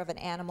structure of an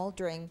animal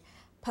during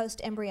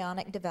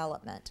post-embryonic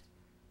development.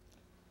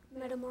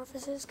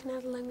 Metamorphosis, can I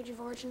have the language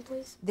of origin,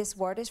 please? This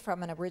word is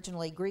from an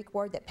originally Greek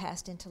word that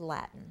passed into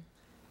Latin.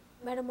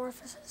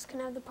 Metamorphosis,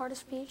 can I have the part of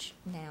speech?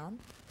 Noun.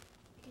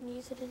 Can you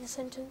use it in a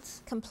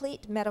sentence?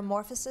 Complete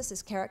metamorphosis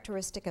is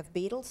characteristic of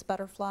beetles,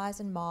 butterflies,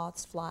 and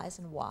moths, flies,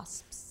 and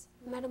wasps.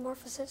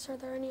 Metamorphosis, are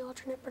there any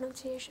alternate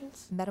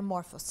pronunciations?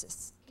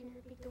 Metamorphosis. Can you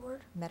repeat the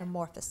word?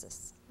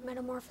 Metamorphosis.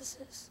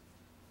 Metamorphosis.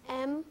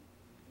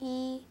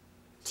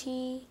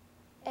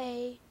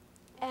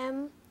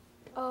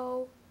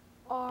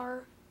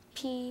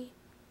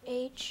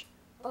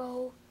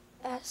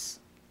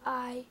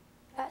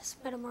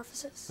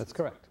 Metamorphosis. That's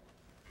correct.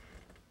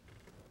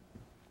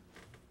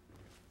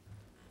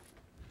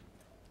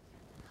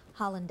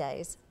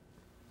 Hollandaise.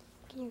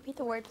 Can you repeat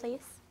the word,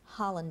 please?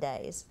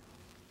 Hollandaise.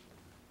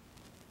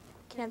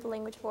 Can I have the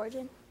language of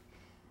origin?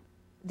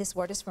 This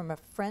word is from a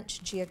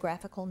French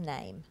geographical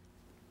name.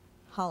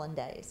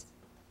 Hollandaise.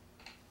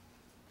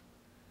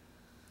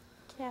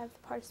 Can I have the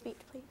part of speech,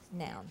 please?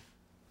 Noun.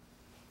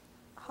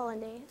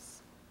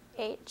 Hollandaise.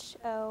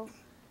 H-O-L-L-A-N-D-A-Y-S.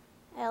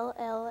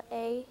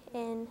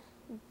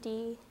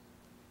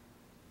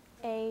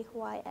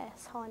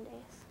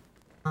 Hollandaise.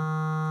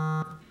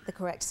 The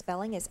correct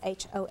spelling is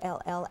H-O-L-L-A-N-D-A-I-S-E.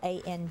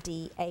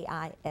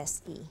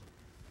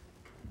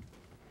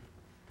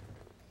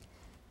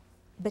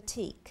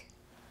 Batik.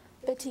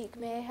 Batik,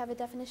 may I have a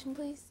definition,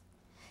 please?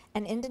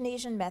 An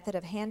Indonesian method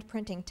of hand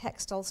printing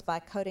textiles by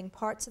coating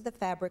parts of the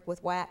fabric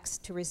with wax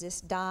to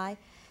resist dye,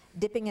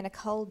 dipping in a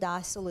cold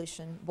dye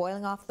solution,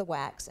 boiling off the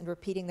wax, and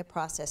repeating the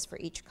process for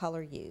each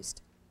color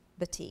used.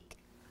 Batik.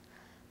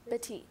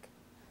 Batik.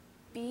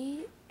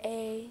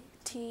 B-A-T-I-K.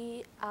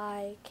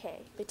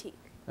 Batik.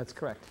 That's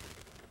correct.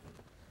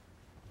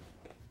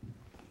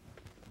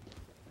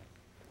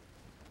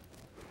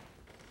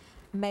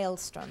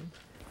 Maelstrom.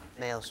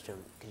 Maelstrom.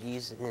 Could you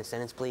use it in a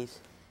sentence, please?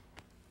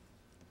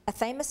 A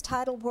famous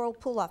tidal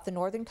whirlpool off the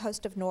northern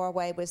coast of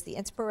Norway was the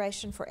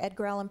inspiration for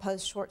Edgar Allan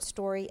Poe's short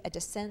story, A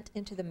Descent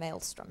into the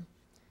Maelstrom.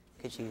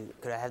 Could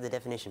I have the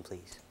definition,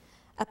 please?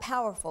 A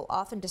powerful,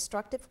 often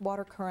destructive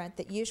water current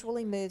that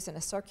usually moves in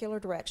a circular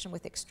direction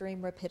with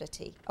extreme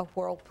rapidity, a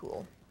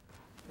whirlpool.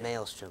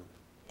 Maelstrom.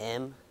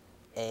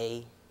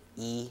 M-A-E-L-S-T-R-O-M.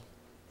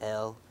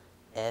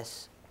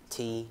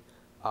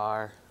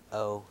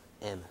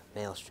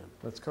 Maelstrom.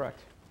 That's correct.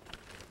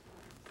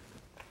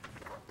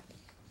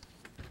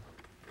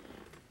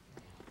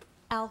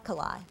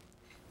 Alkali.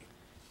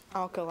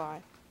 Alkali.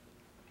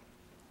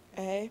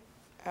 A-L-K-A-L-I.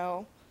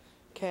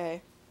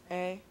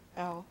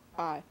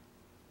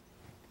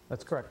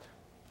 That's correct.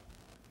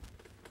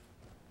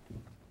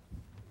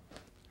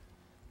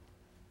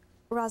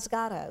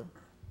 Rasgado.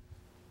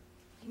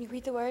 Can you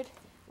repeat the word?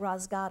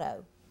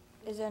 Rasgado.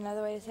 Is there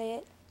another way to say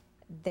it?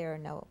 There are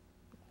no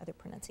other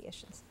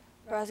pronunciations.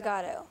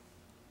 Rasgado.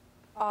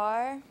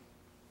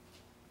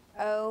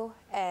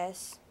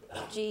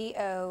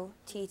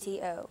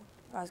 R-O-S-G-O-T-T-O.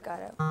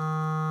 Rasgado.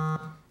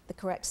 The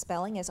correct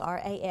spelling is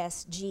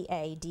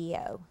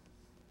R-A-S-G-A-D-O.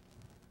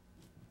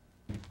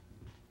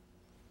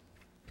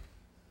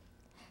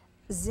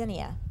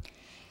 Zinnia.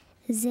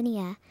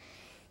 Zinnia.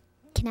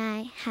 Can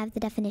I have the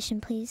definition,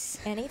 please?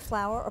 Any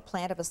flower or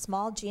plant of a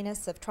small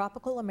genus of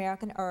tropical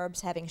American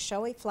herbs having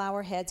showy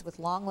flower heads with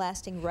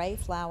long-lasting ray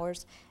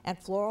flowers and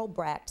floral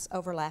bracts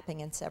overlapping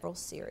in several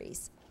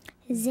series.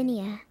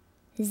 Zinnia.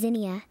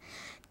 Zinnia.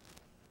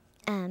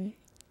 Can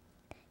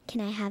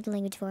I have the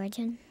language of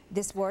origin?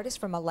 This word is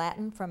from a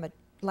Latin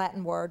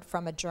word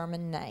from a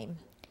German name.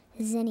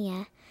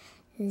 Zinnia.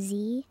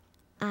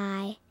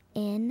 Z-I-N-N-I-A.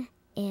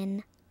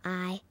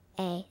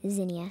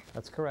 Zinnia.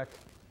 That's correct.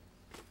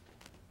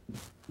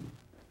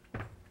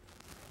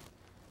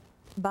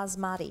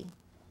 Basmati.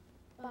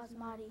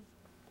 Basmati.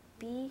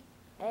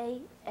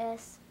 B-A-S-M-A-T-I.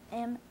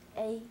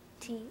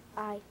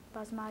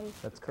 Basmati.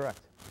 That's correct.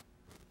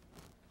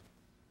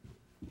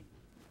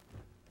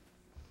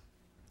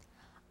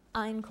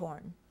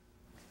 Einkorn.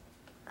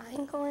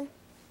 Einkorn.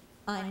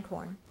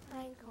 Einkorn.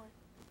 Einkorn.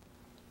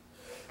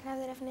 Can I have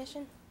the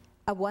definition?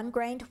 A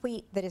one-grained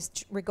wheat that is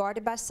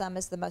regarded by some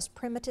as the most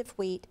primitive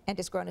wheat and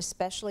is grown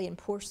especially in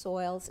poor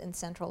soils in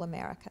Central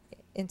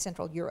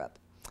Europe.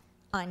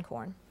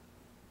 Einkorn.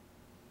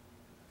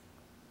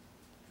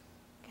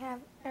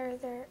 Are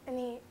there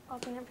any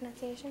alternate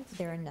pronunciations?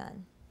 There are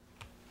none.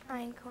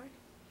 Einkorn.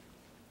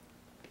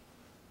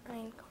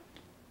 Einkorn.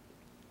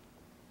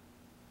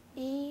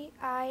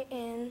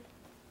 E-I-N.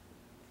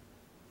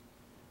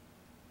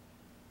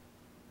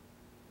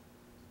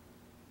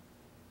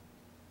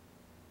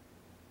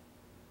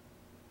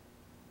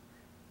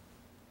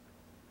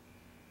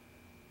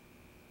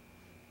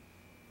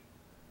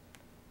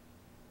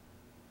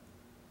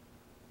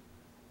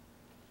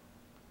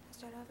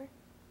 Start over.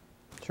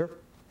 Sure.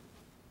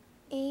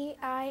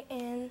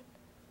 E-I-N.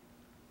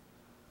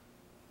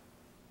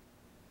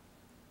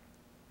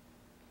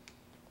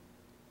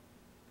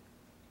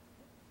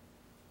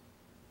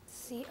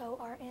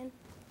 C-O-R-N.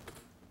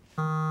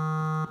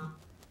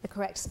 The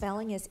correct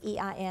spelling is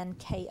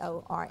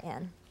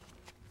E-I-N-K-O-R-N.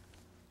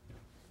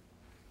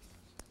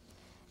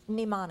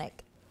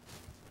 Mnemonic.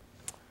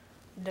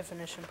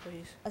 Definition,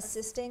 please.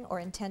 Assisting or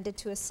intended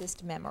to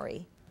assist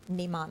memory.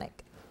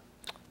 Mnemonic.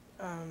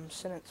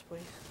 Sentence,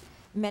 please.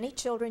 Many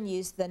children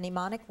use the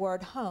mnemonic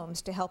word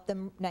homes to help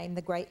them name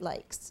the Great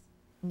Lakes.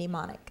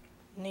 Mnemonic.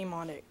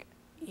 Mnemonic.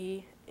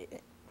 E-N-E-M-O-N-I-C.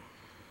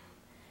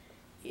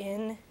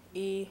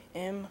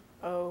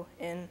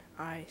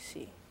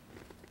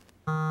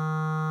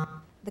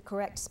 The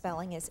correct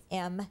spelling is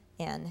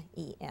M-N-E-M-O-N-I-C.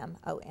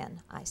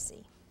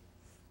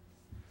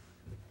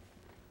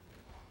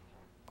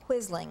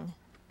 Quisling.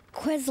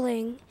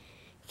 Quisling.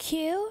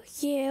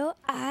 Q-U-I-S-L-I-N-G.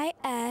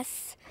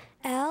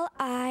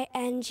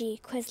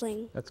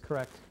 Quisling. That's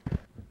correct.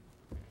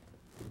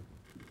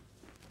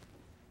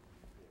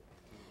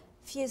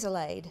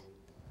 Fusillade.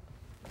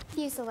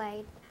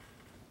 Fusillade.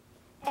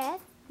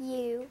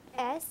 F-U-S-I-L-L-A-D-E.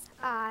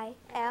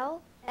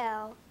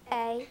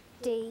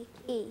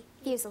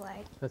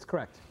 Fusillade. That's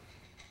correct.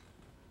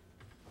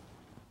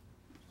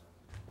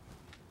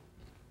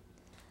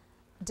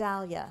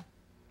 Dahlia.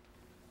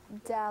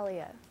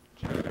 Dahlia.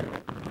 Give me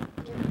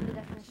the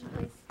definition,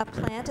 please. A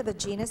plant of a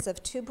genus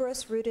of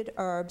tuberous-rooted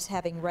herbs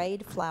having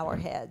rayed flower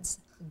heads.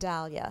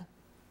 Dahlia.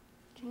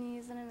 Can you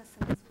use it in a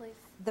sentence, please?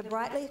 The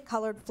brightly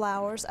colored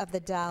flowers of the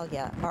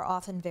dahlia are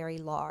often very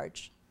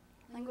large.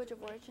 Language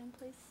of origin,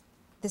 please.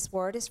 This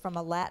word is from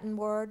a Latin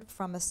word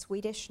from a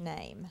Swedish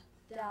name.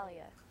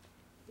 Dahlia.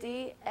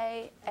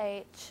 D-A-H-L-I-A.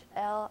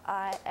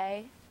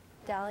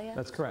 Dahlia.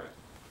 That's correct.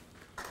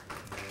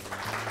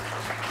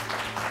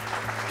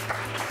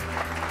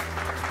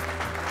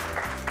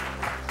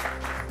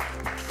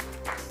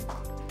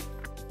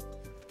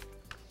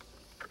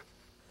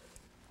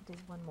 Do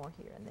one more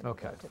here and then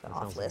Okay. we'll go to the That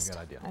off sounds like a list. good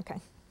idea. Okay.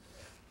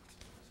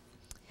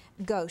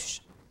 Gauche.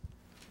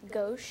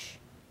 Gauche.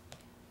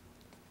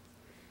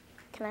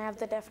 Can I have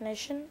the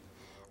definition?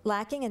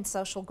 Lacking in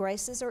social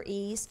graces or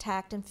ease,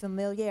 tact, and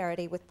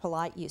familiarity with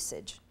polite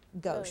usage.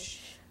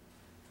 Gauche.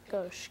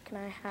 Gauche. Can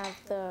I have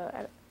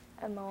the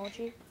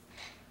etymology?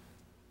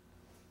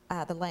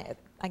 I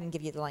can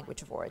give you the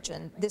language of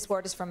origin. This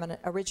word is from an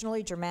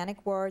originally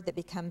Germanic word that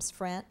became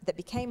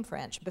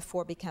French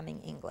before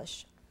becoming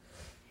English.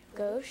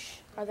 Gauche.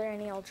 Are there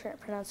any alternate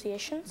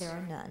pronunciations? There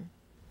are none.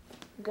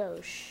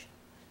 Gauche.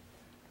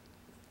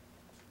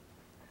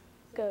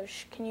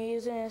 Gauche. Can you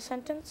use it in a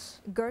sentence?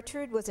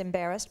 Gertrude was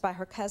embarrassed by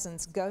her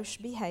cousin's gauche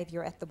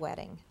behavior at the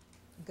wedding.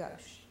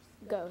 Gauche.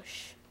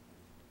 Gauche.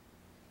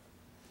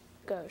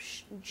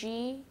 Gauche.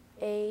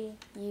 G-A-U-C-H-E.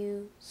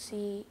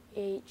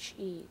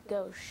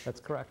 Gauche. That's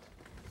correct.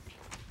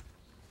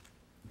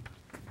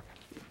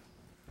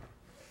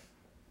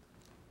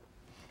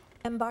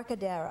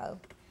 Embarcadero.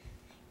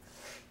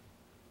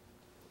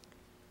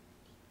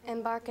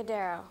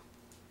 Embarcadero.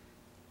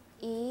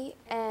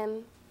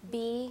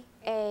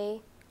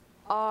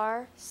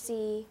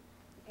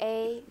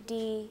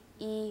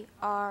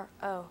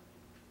 E-M-B-A-R-C-A-D-E-R-O.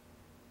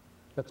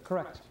 That's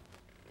correct.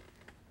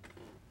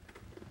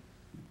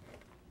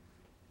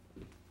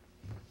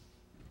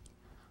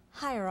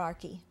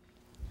 Hierarchy.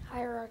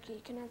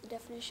 Hierarchy. Can I have the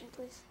definition,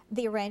 please?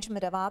 The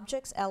arrangement of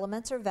objects,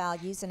 elements, or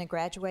values in a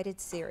graduated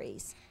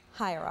series.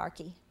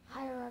 Hierarchy.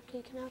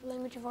 Hierarchy. Can I have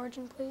language of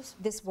origin, please?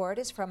 This word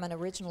is from an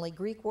originally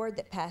Greek word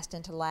that passed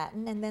into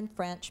Latin and then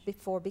French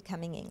before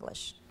becoming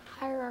English.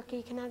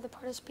 Hierarchy. Can I have the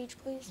part of speech,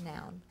 please?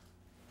 Noun.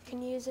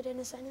 Can you use it in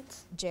a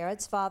sentence?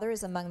 Jared's father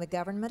is among the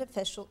government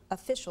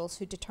officials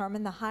who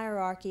determine the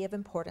hierarchy of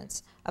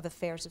importance of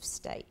affairs of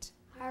state.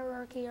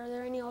 Hierarchy. Are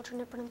there any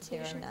alternate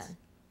pronunciations? There are none.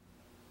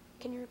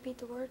 Can you repeat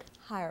the word?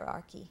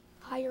 Hierarchy.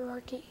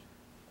 Hierarchy.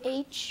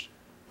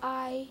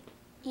 H-I-E-R-A-R-C-H-Y.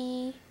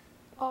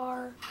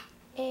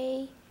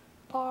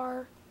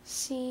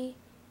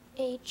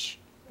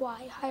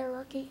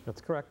 Hierarchy.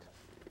 That's correct.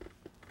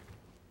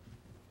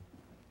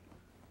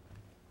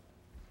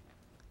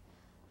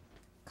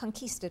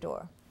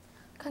 Conquistador.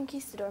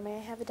 Conquistador, may I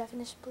have a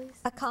definition, please?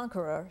 A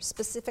conqueror,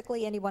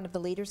 specifically any one of the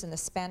leaders in the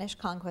Spanish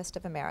conquest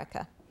of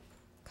America.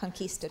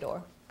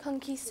 Conquistador.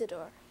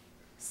 Conquistador.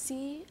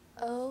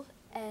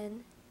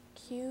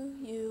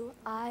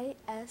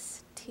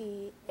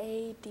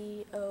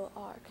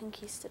 C-O-N-Q-U-I-S-T-A-D-O-R.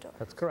 Conquistador.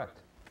 That's correct.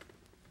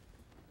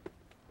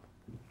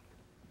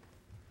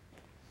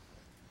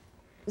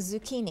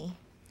 Zucchini.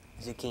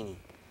 Zucchini.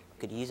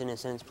 Could you use it in a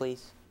sentence,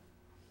 please?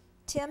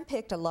 Tim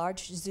picked a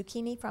large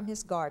zucchini from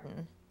his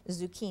garden.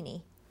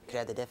 Zucchini. Could I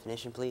have the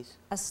definition, please?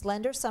 A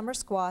slender summer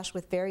squash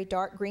with very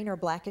dark green or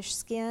blackish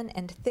skin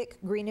and thick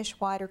greenish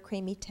white or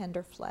creamy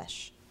tender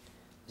flesh.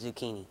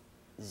 Zucchini.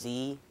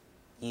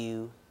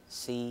 Z-U-C-C-H-I-N-I.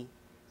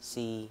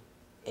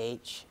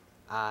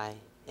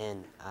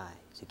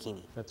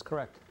 Zucchini. That's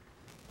correct.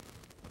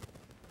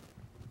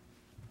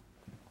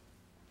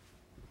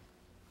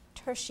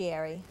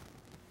 Tertiary.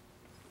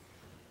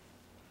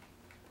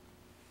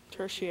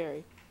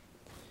 Tertiary.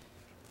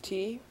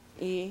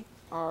 T-E-R-T-I-A-R-Y.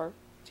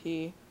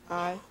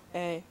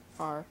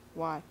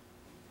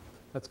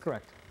 That's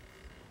correct.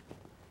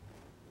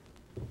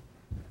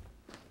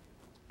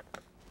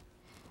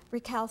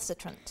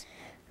 Recalcitrant.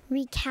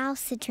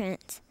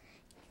 Recalcitrant.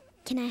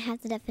 Can I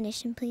have the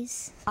definition,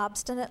 please?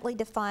 Obstinately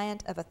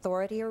defiant of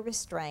authority or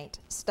restraint,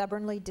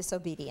 stubbornly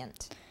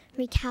disobedient.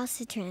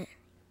 Recalcitrant.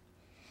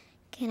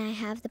 Can I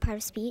have the part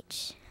of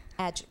speech?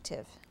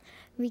 Adjective.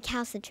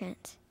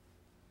 Recalcitrant.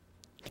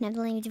 Can I have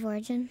the language of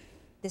origin?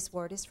 This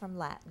word is from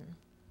Latin.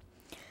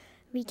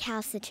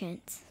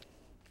 Recalcitrant.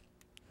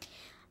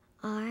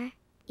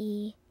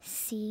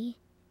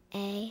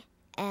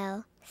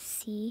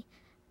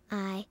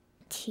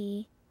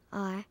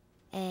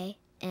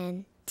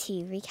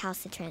 R-E-C-A-L-C-I-T-R-A-N-T.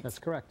 Recalcitrant. That's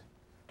correct.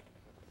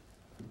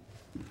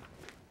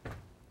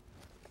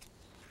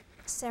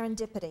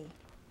 Serendipity.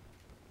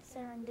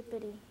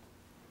 Serendipity.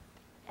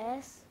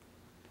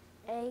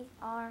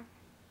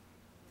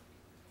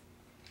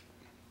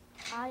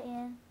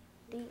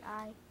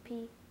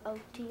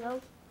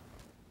 S-A-R-I-N-D-I-P-O-T-O.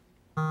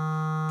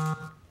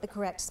 The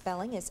correct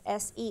spelling is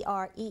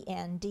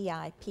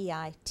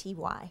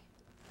S-E-R-E-N-D-I-P-I-T-Y.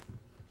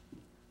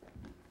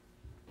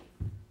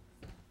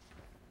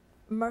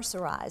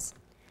 Mercerize.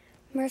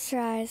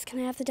 Mercerize. Can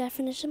I have the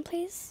definition,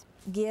 please?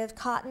 Give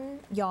cotton,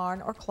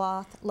 yarn, or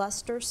cloth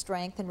luster,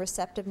 strength, and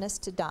receptiveness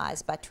to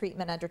dyes by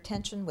treatment under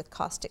tension with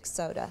caustic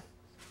soda.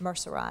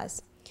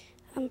 Mercerize.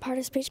 Part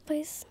of speech,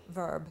 please.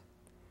 Verb.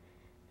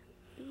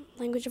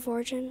 Language of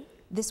origin.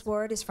 This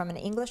word is from an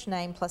English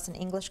name plus an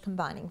English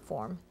combining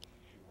form.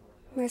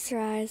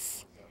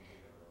 Mercerize.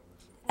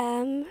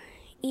 M-E-R-S-E-R-I-Z-E.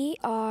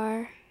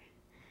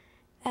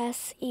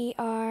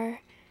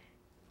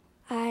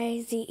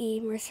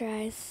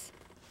 Mercerize.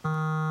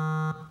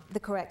 The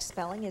correct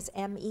spelling is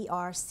M-E-R-C-E-R-I-Z-E.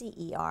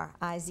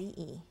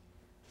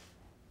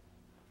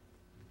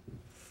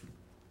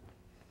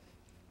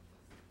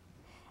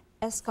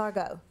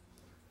 Escargot.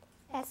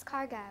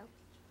 Escargot.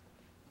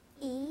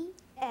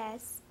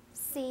 E-S-C-A-R-G-O-T.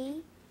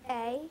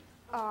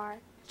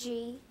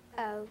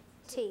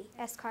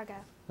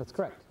 Escargot. That's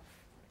correct.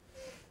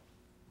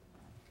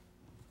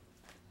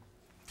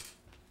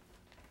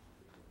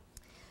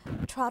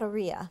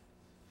 Trattoria.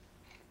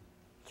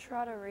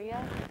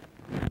 Trattoria.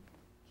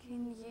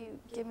 Can you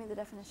give me the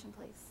definition,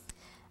 please?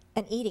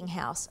 An eating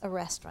house, a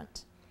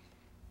restaurant.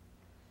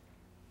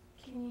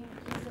 Can you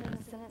use it in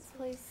a sentence,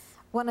 please?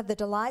 One of the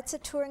delights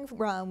of touring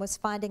Rome was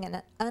finding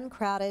an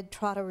uncrowded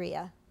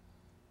trattoria.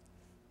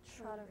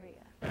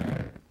 Trattoria.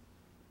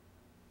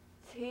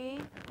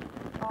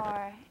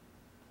 T-R-A-U-T-O-R-E-A.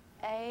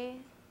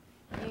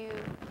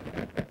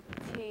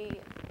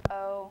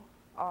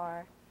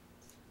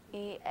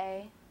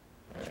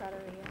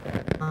 Trattoria.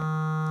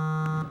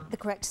 The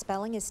correct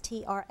spelling is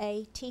T-R-A-T-T-O-R-I-A.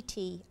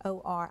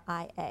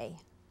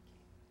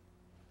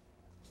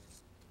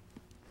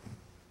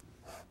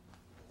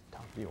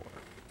 Top of the order.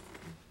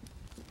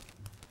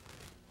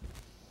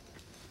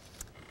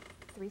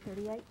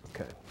 338.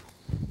 Okay.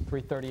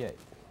 338.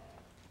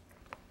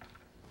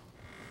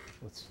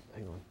 Let's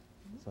hang on.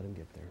 Let's let him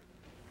get there.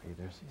 Are you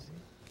there, CC?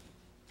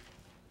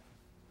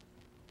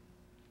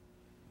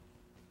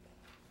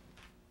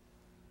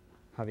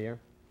 Javier?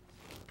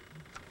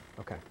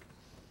 Okay.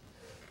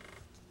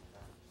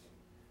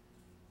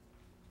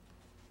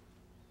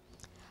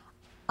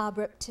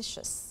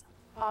 Abruptitious.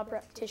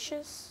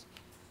 Abruptitious.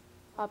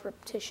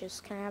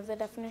 Abruptitious. Can I have the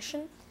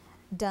definition?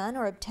 Done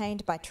or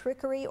obtained by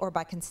trickery or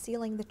by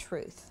concealing the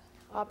truth.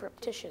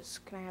 Obreptitious.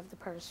 Can I have the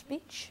part of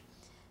speech?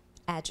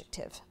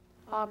 Adjective.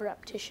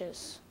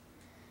 Obreptitious.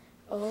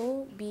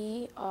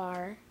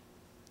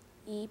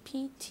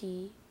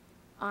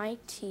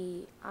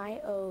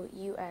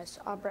 O-B-R-E-P-T-I-T-I-O-U-S.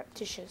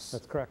 Obreptitious.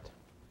 That's correct.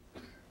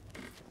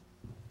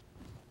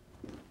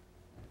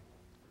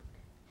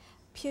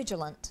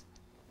 Pugilant.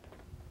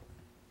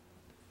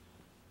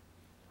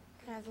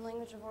 Can I have the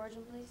language of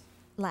origin, please?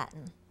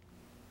 Latin.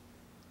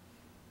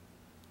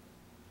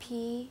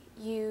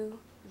 P-U-G-I-L-A-N-T.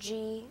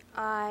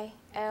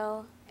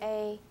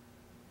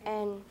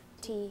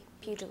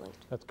 Pugilant.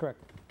 That's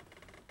correct.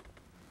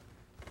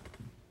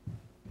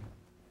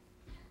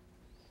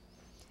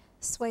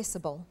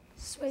 Suasible.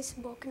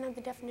 Suasible. Can I have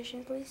the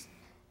definition, please?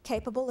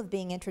 Capable of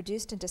being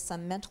introduced into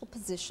some mental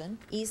position,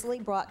 easily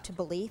brought to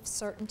belief,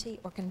 certainty,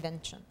 or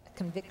conviction.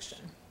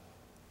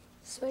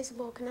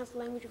 Suasible. Can I have the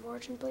language of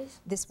origin, please?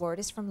 This word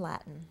is from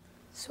Latin.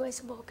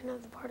 Suasible. Can I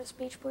have the part of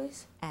speech,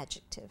 please?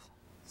 Adjective.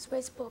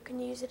 Suasible.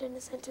 Can you use it in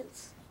a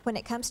sentence? When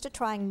it comes to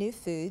trying new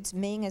foods,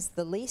 Ming is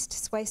the least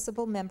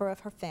suasible member of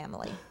her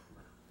family.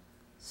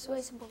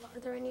 Suasible. Are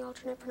there any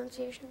alternate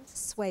pronunciations?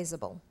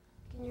 Suasible.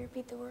 Can you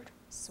repeat the word?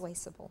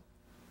 Suasible.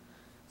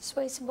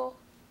 Suasible.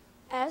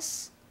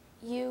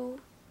 S-U-A-S-I-B-L-E.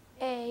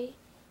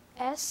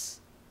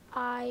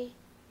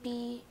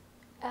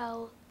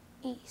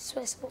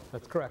 Suasible.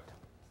 That's correct.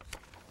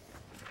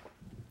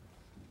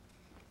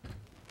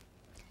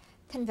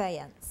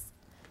 Conveyance.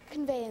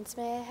 Conveyance.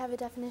 May I have a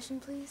definition,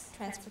 please?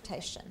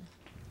 Transportation.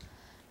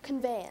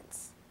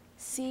 Conveyance.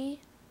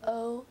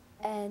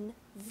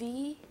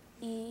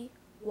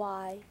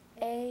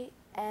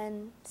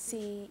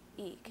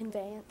 C-O-N-V-E-Y-A-N-C-E.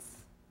 Conveyance.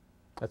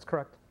 That's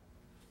correct.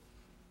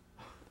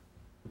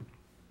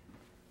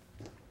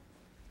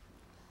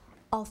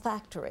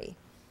 Olfactory.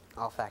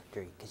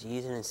 Olfactory. Could you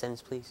use it in a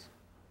sentence, please?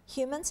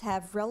 Humans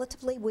have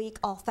relatively weak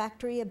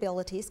olfactory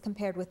abilities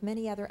compared with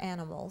many other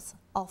animals.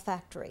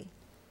 Olfactory.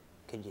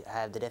 Could you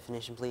have the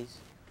definition, please?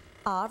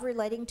 Of,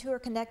 relating to or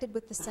connected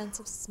with the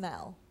sense of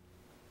smell.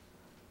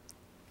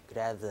 Could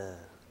I have the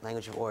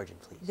language of origin,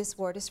 please? This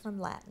word is from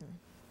Latin.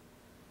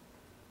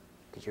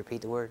 Could you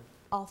repeat the word?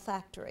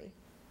 Olfactory.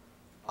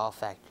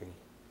 Olfactory.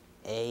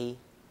 A-U-L-F-A-C-T-O-R-I-E.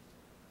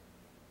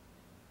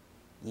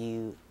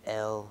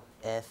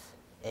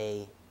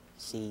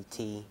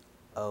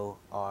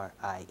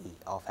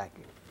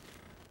 Olfactory.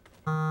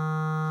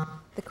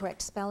 The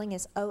correct spelling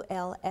is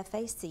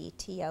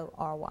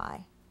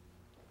O-L-F-A-C-T-O-R-Y.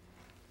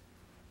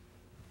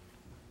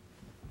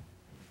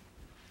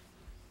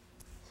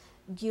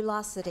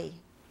 Gulosity.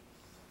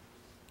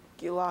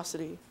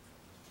 Gulosity.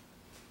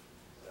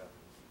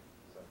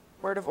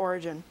 Word of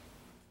origin.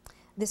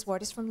 This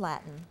word is from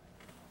Latin.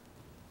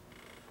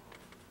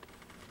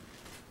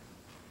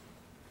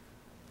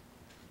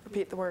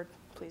 Repeat the word,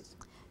 please.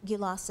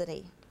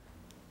 Gulosity.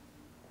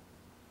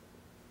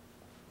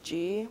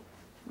 G-U-L-O-S-C-I-T-Y.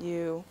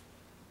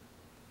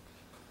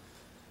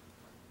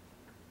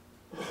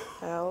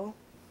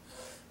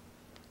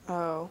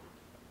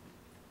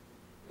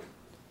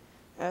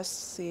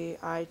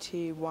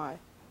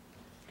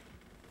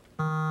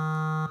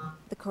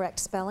 The correct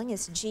spelling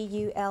is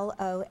G-U-L-O-S-I-T-Y.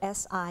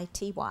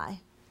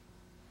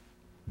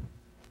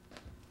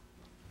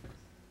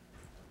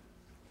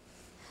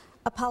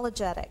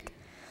 Apologetic.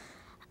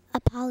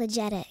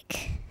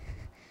 Apologetic.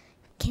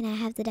 Can I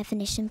have the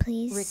definition,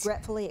 please?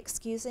 Regretfully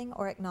excusing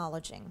or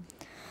acknowledging.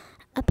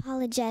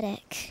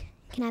 Apologetic.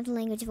 Can I have the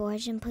language of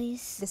origin,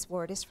 please? This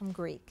word is from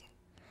Greek.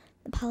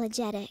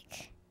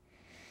 Apologetic.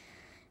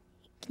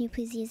 Can you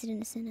please use it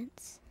in a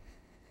sentence?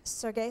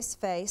 Sergei's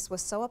face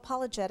was so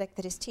apologetic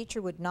that his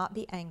teacher would not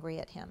be angry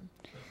at him.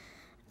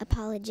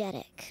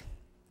 Apologetic.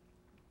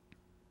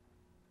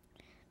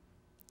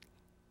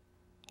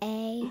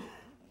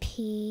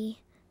 A-P-O-L-O-G-E-T-I-C.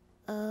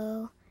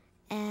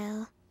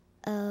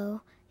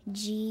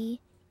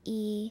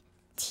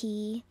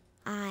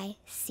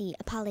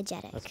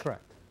 Apologetic. That's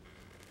correct.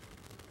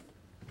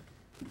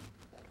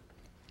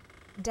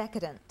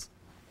 Decadent.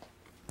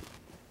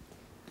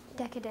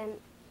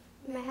 Decadent.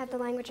 May I have the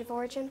language of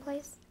origin,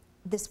 please?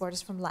 This word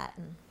is from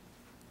Latin.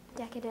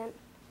 Decadent.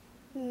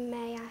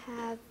 May I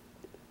have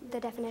the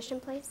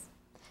definition, please?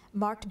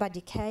 Marked by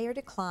decay or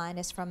decline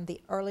as from the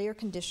earlier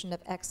condition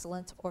of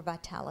excellence or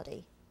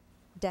vitality.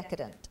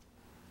 Decadent.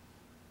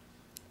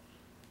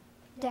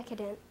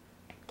 Decadent.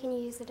 Can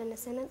you use it in a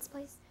sentence,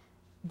 please?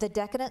 The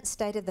decadent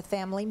state of the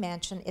family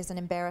mansion is an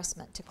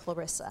embarrassment to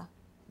Clarissa.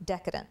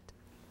 Decadent.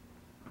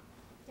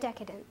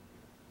 Decadent.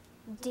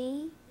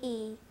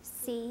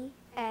 D-E-C-A-D-E-N-T.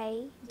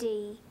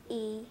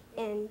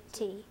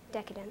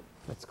 Decadent.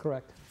 That's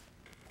correct.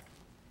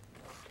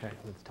 Okay,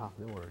 at the top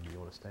of the word. Do you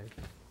want to stay?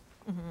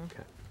 Mm-hmm.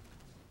 Okay.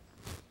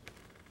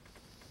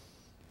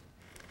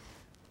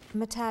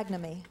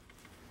 Metagnomy.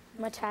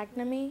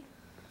 Metagnomy.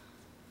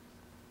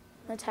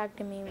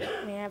 Metagnomy.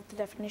 May I have the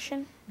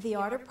definition? The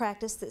art or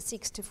practice that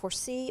seeks to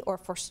foresee or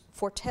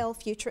foretell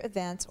future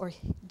events or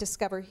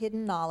discover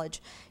hidden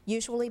knowledge,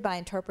 usually by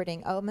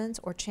interpreting omens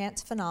or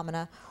chance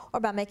phenomena, or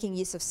by making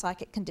use of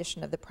psychic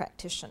condition of the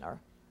practitioner.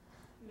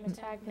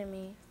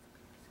 Metagnomy.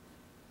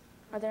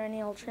 Are there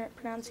any alternate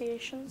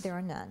pronunciations? There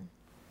are none.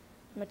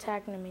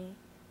 Metagnomy.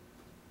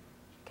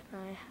 Can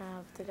I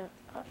have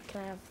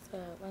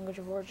the language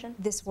of origin?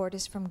 This word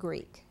is from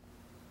Greek.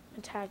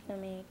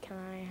 Metagnomy. Can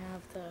I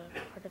have the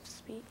part of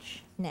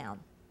speech? Noun.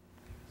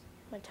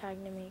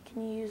 Metagnomy.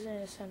 Can you use it in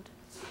a sentence?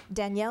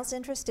 Danielle's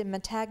interest in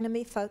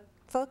metagnomy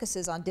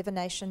focuses on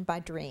divination by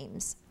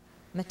dreams.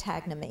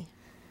 Metagnomy.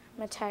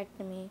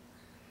 Metagnomy.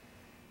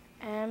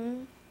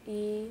 M-E-T-A-G-N-O-M-Y.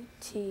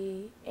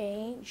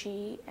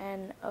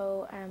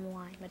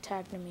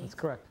 Metagnomy. That's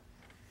correct.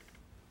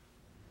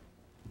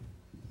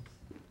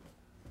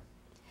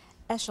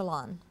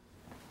 Echelon.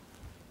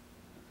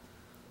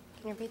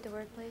 Can you repeat the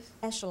word, please?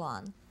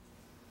 Echelon.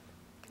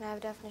 Can I have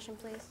a definition,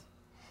 please?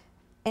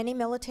 Any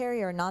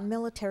military or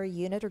non-military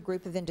unit or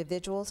group of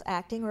individuals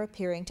acting or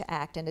appearing to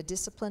act in a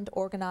disciplined,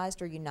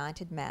 organized, or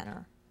united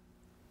manner.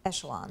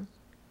 Echelon.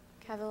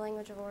 Can I have the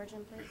language of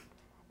origin, please?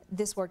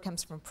 This word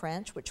comes from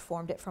French, which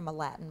formed it from a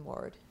Latin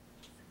word.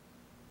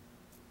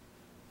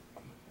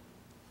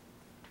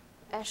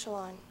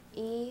 Echelon.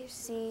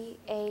 E-C-H-A-L-O-N.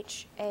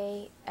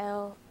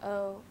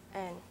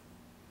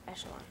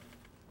 Echelon.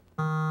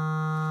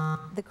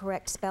 The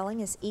correct spelling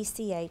is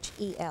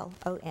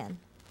E-C-H-E-L-O-N.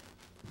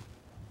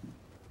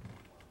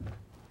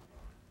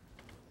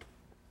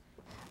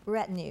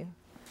 Retinue.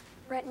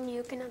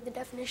 Retinue, can I have the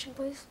definition,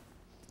 please?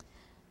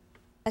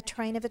 A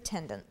train of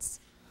attendants.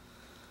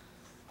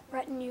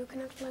 Retinue, can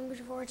I have the language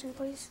of origin,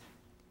 please?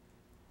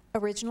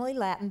 Originally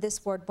Latin,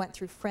 this word went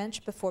through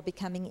French before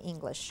becoming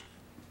English.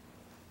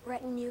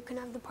 Retinue, can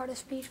I have the part of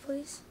speech,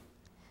 please?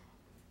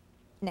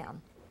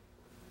 Noun.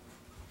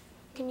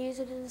 Can you use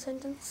it in a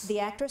sentence? The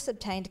actress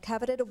obtained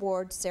coveted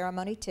award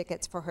ceremony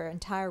tickets for her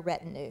entire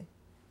retinue.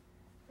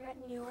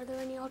 Retinue, are there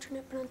any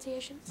alternate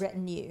pronunciations?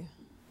 Retinue.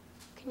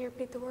 Can you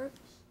repeat the word?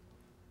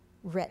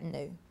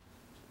 Retinue.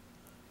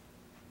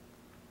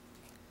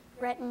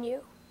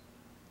 Retinue.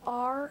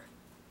 R-E-T-I-N-U-E.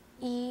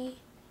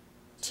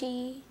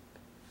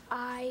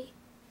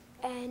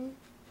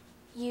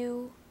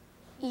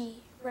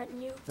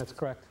 Retinue. That's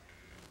correct.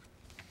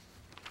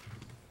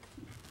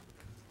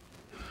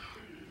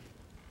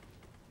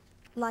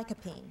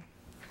 Lycopene.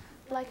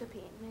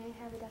 Lycopene. May I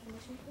have a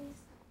definition, please?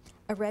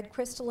 A red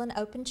crystalline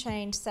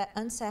open-chain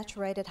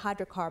unsaturated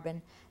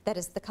hydrocarbon that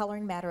is the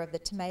coloring matter of the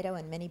tomato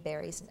and many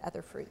berries and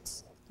other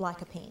fruits.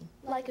 Lycopene.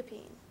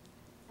 Lycopene.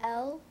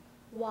 L-Y-C-O-P-E-N-E.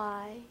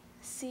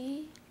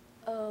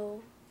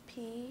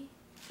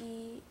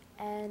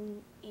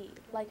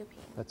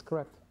 Lycopene. That's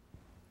correct.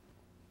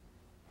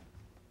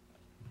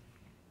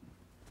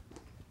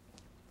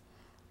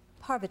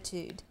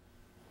 Parvitude.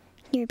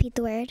 Can you repeat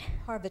the word?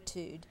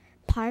 Parvitude.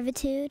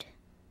 Parvitude.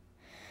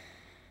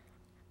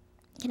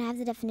 Can I have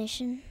the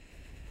definition?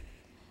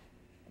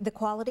 The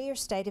quality or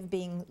state of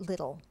being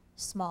little,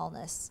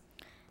 smallness.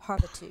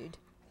 Parvitude.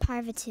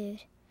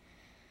 Parvitude.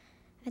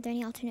 Are there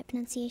any alternate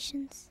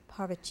pronunciations?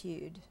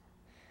 Parvitude.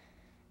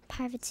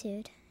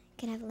 Parvitude.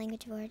 Can I have a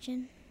language of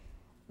origin?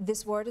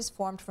 This word is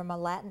formed from a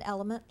Latin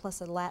element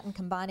plus a Latin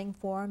combining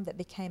form that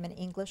became an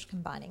English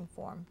combining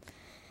form.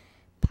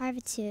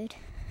 Parvitude.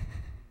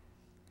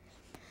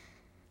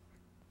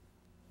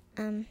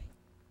 Can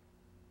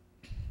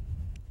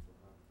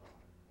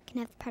I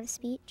have the part of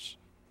speech?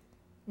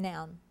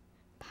 Noun.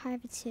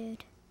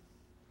 Parvitude.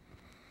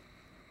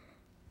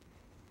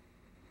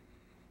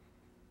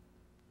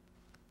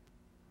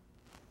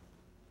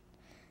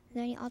 Are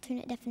there any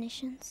alternate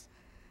definitions?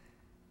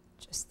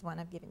 Just the one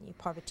I've given you,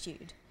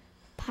 parvitude.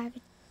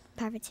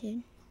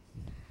 Parvitude.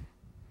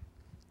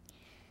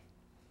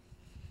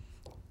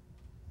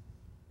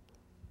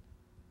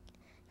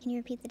 Can you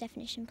repeat the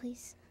definition,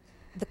 please?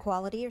 The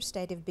quality or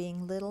state of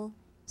being little,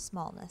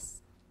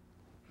 smallness.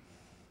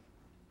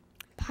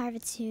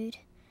 Parvitude.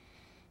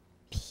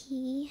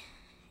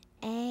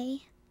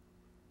 P-A-R-V.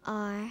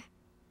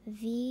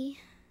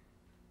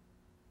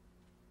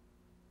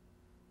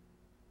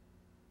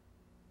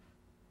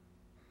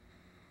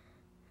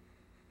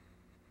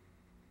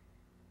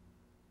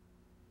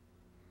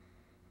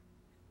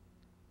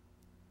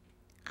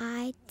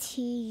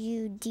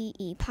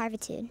 I-T-U-D-E.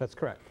 Parvitude. That's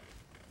correct.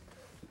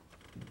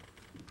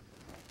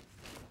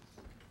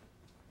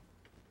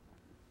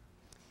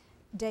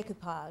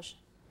 Decoupage.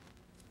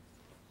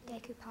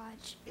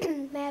 Decoupage.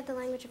 May I have the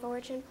language of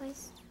origin,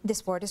 please?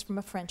 This word is from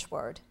a French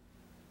word.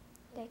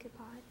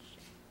 Decoupage.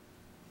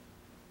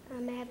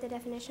 May I have the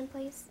definition,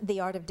 please? The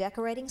art of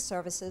decorating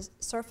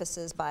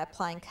surfaces by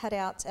applying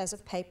cutouts as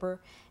of paper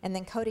and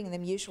then coating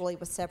them usually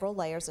with several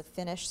layers of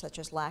finish such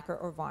as lacquer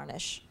or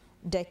varnish.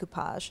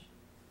 Decoupage.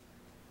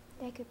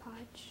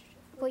 Decoupage.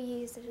 Will you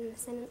use it in a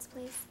sentence,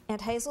 please?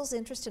 Aunt Hazel's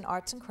interest in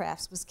arts and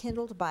crafts was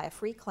kindled by a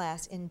free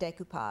class in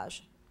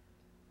decoupage.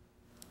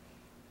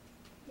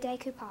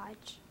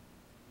 Decoupage.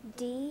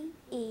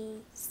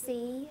 D-E-C-O-U-P-A-G-E.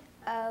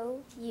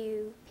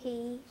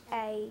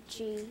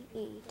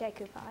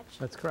 Decoupage.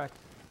 That's correct.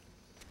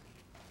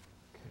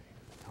 Okay,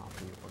 top of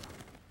the order.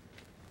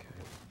 Okay,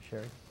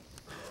 Sherry?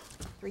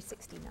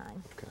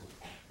 369. Okay,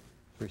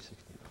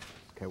 369.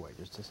 Okay, wait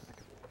just a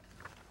second.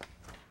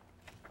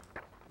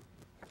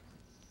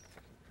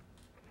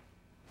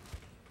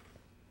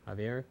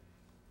 Javier?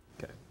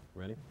 Okay,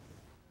 ready?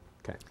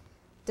 Okay.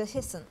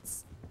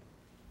 Dehiscence.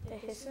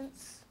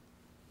 Dehiscence.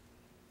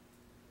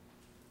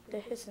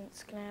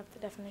 Dehiscence. Can I have the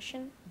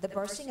definition? The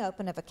bursting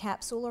open of a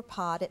capsule or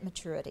pod at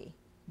maturity.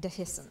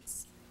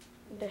 Dehiscence.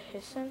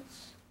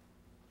 Dehiscence.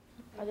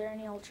 Are there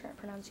any alternate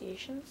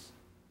pronunciations?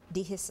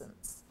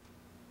 Dehiscence.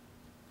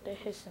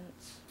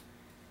 Dehiscence.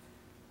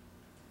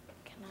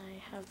 Can I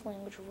have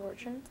language of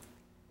origin?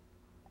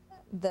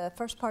 The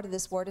first part of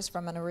this word is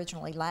from an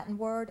originally Latin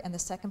word, and the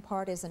second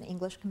part is an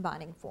English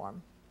combining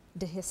form.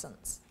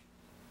 Dehiscence.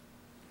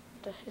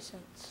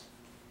 Dehiscence.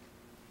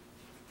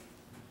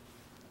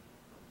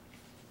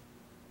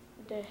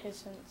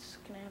 Dehiscence.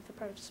 Can I have the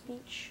part of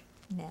speech?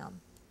 Noun.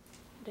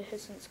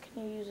 Dehiscence.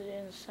 Can you use it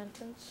in a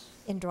sentence?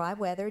 In dry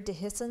weather,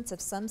 dehiscence of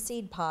some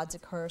seed pods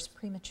occurs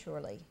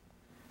prematurely.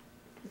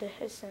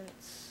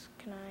 Dehiscence.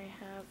 Can I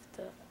have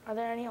the... Are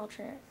there any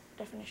alternate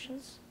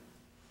definitions?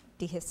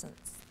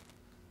 Dehiscence.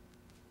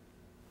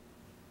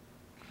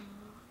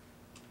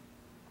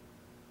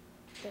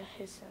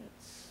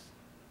 Dehiscence.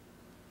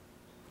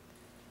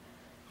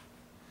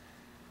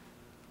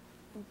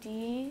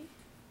 D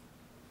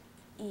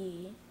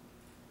E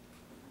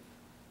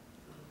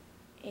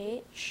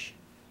H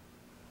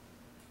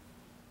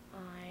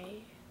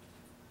I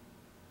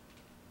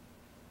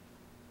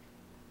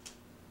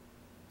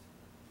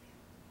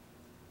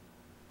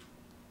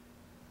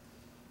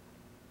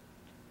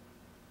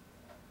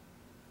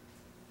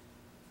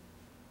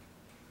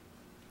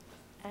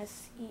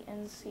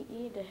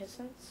S-E-N-C-E,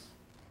 dehiscence.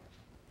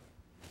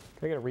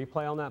 Can I get a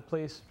replay on that,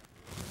 please?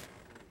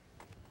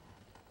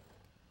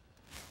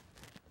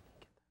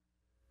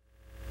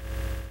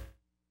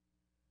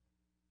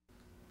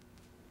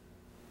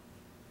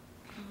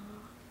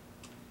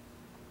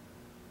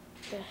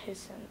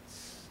 Dehiscence.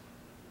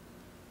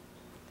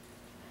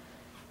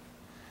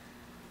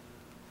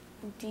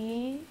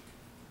 D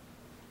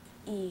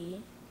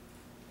E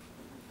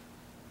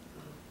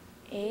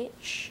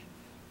H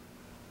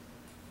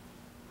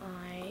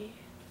I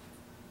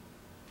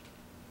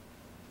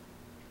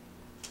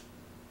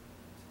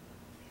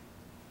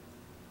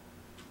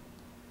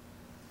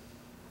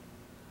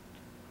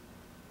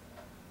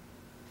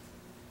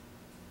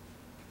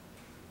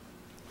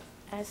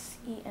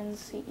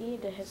S-E-N-C-E,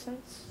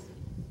 dehiscence.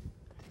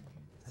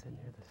 I didn't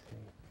hear the C.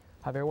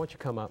 Javier, why don't you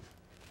come up?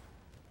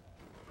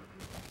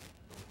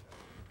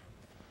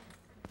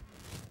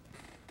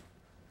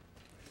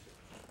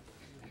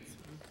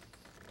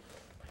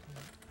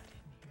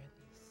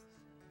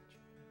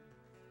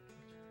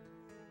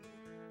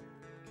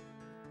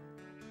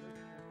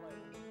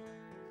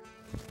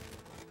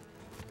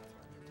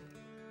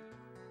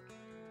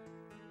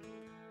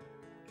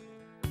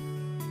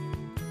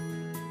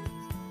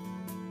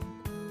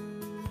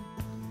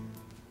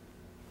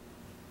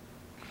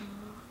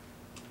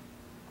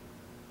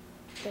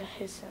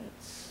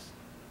 Dehiscence.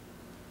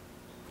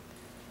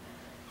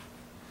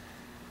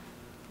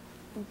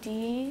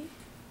 D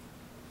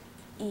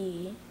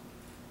E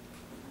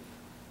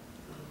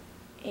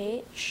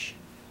H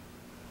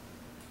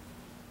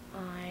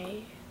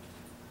I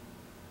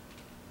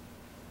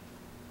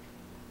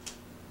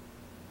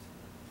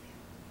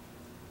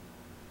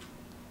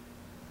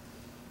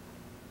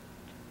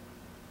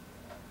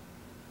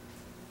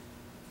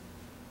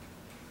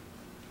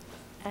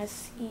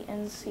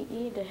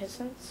S-E-N-C-E,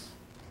 dehiscence.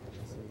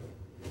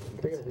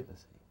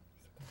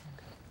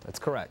 That's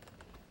correct.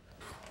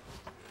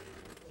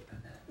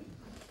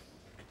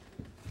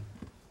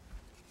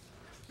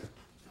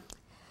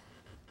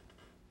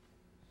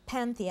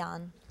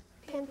 Pantheon.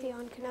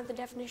 Pantheon. Can I have the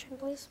definition,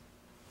 please?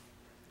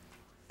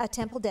 A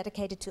temple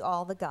dedicated to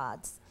all the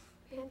gods.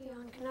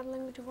 Pantheon. Can I have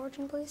language of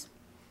origin, please?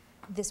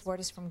 This word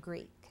is from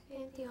Greek.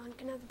 Pantheon.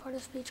 Can I have the part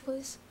of speech,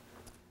 please?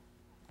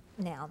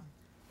 Noun.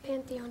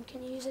 Pantheon.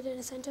 Can you use it in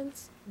a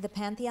sentence? The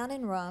Pantheon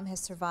in Rome has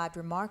survived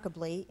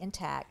remarkably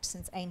intact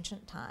since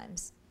ancient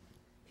times.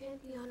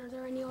 Pantheon. Are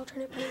there any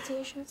alternate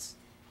pronunciations?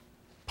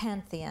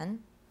 Pantheon.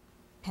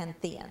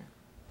 Pantheon.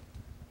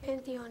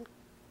 Pantheon.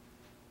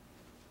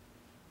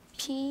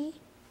 P-A-N-T-H-E-O-N.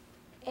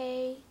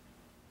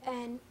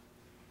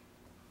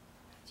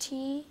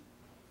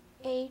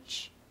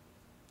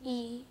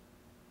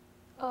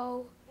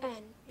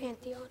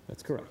 Pantheon.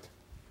 That's correct.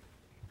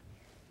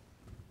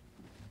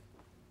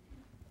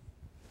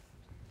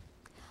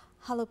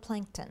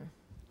 Holoplankton.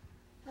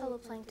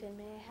 Holoplankton.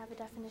 May I have a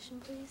definition,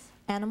 please?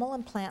 Animal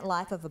and plant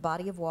life of a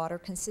body of water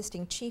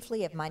consisting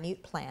chiefly of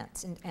minute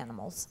plants and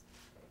animals.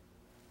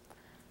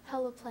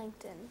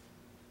 Holoplankton.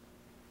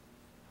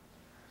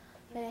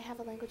 May I have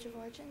a language of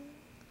origin?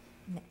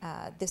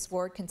 This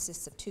word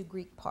consists of two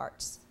Greek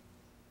parts.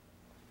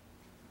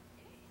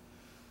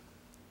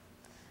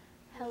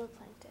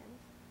 Holoplankton.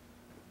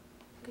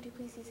 Could you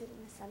please use it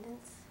in a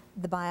sentence?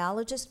 The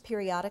biologist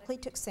periodically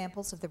took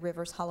samples of the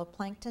river's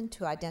holoplankton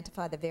to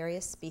identify the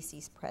various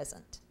species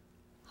present.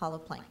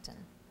 Holoplankton.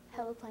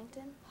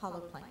 Holoplankton?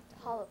 Holoplankton.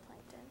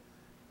 Holoplankton.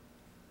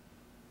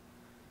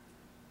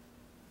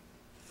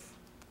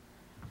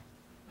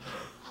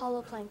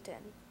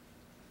 Holoplankton.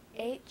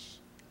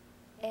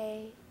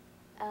 H-A-L-O-P-L-A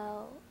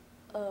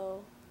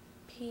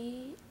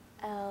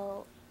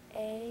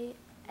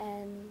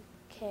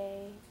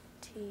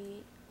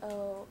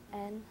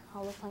H-O-L-O-N,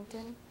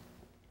 holoplankton.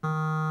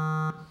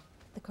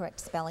 The correct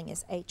spelling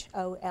is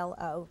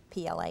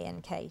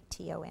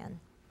Holoplankton.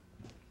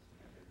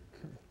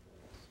 Okay.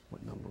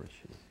 What number is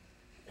she?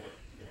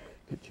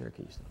 Good, Chair,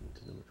 can you stop me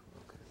to number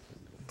 12? Okay.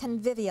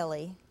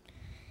 Convivially.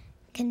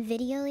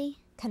 Convivially.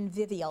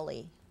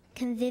 Convivially.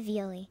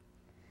 Convivially.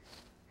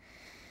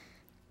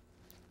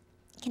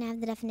 Can I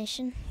have the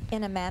definition?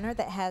 In a manner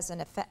that has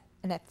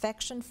an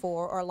affection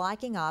for or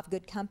liking of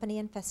good company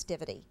and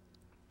festivity.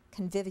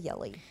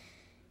 Convivially.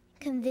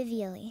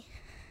 Convivially.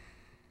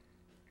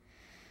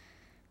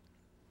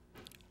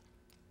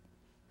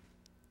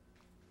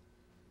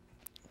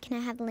 Can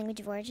I have the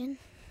language of origin?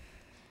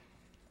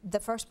 The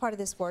first part of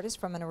this word is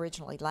from an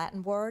originally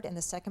Latin word, and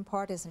the second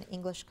part is an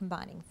English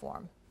combining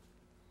form.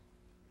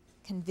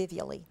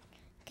 Convivially.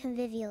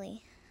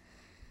 Convivially.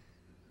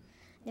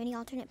 Are there any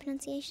alternate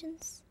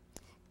pronunciations?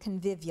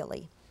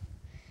 Convivially.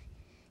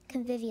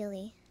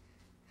 Convivially.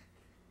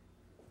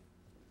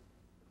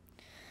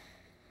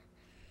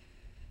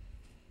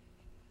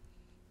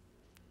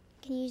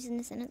 Can you use it in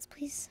a sentence,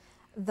 please?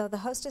 Though the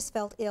hostess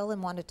felt ill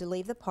and wanted to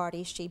leave the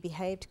party, she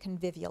behaved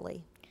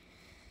convivially.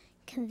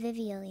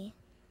 Convivially.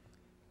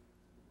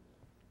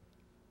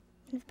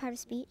 Kind of part of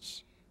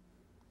speech?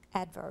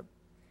 Adverb.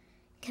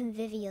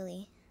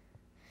 Convivially.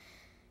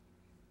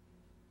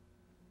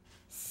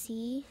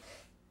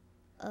 C-O-N-V-I-V-I-A-L-L-Y.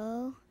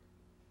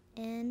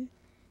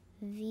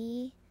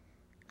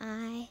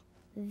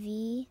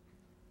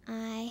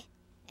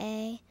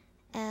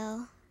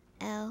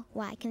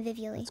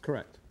 Convivially. That's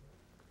correct.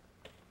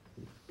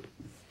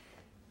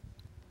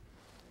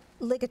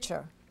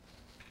 Ligature.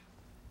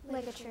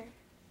 Ligature.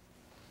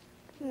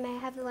 May I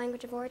have the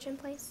language of origin,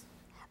 please?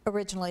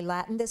 Originally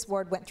Latin, this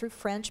word went through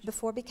French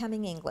before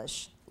becoming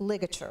English.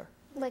 Ligature.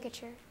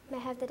 Ligature. May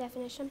I have the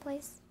definition,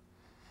 please?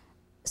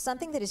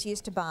 Something that is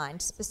used to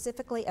bind,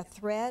 specifically a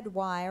thread,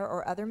 wire,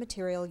 or other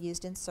material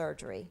used in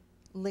surgery.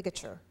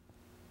 Ligature.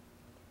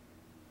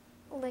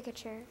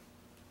 Ligature.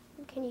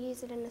 Can you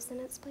use it in a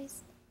sentence,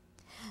 please?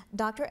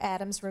 Dr.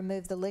 Adams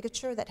removed the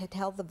ligature that had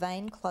held the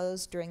vein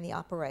closed during the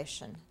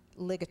operation.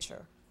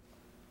 Ligature.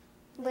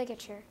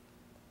 Ligature.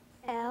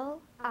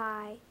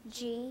 L-I-G-A-T-U-R-E.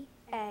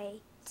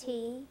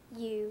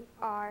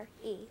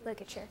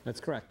 Ligature.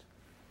 That's correct.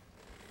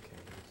 Okay,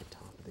 at the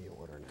top of the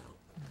order now.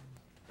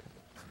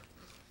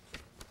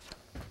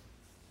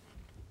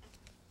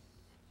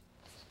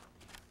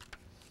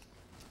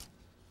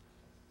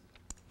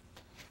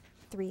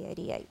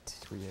 388.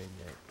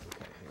 388.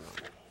 Okay, hang on.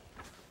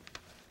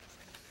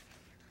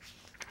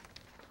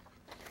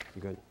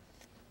 You good?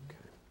 Okay.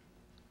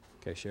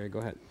 Okay, Sherry, go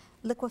ahead.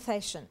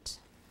 Liquefacient.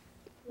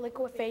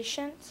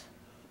 Liquefacient.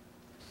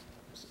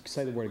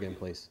 Say the word again,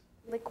 please.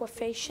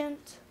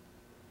 Liquefacient.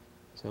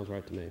 Sounds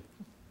right to me.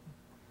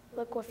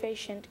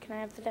 Liquefacient. Can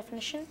I have the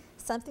definition?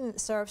 Something that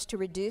serves to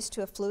reduce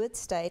to a fluid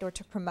state or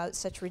to promote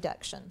such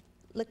reduction.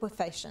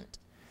 Liquefacient.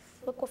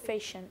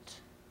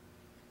 Liquefacient.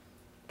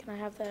 Can I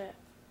have the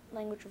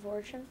language of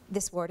origin?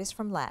 This word is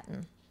from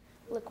Latin.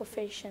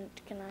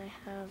 Liquefacient. Can I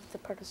have the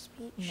part of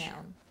speech?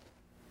 Noun.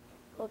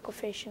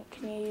 Liquefacient.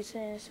 Can you use it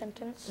in a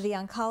sentence? The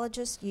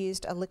oncologist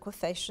used a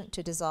liquefacient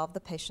to dissolve the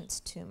patient's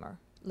tumor.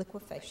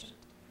 Liquefacient.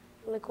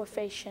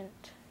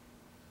 Liquefacient.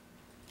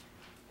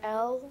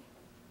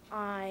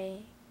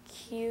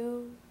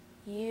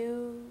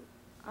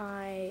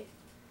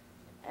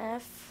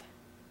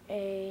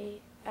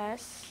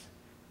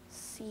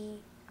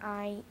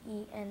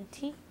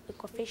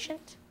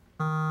 Liquefacient.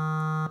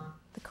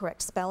 The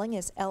correct spelling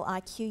is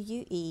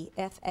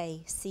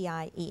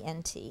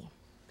L-I-Q-U-E-F-A-C-I-E-N-T.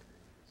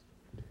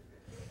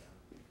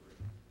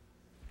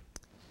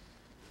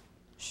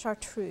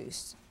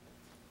 Chartreuse.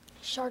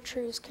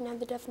 Chartreuse. Can I have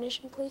the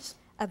definition, please?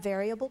 A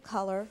variable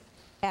color,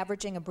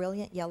 averaging a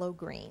brilliant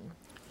yellow-green.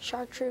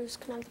 Chartreuse.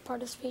 Can I have the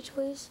part of speech,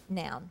 please?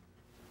 Noun.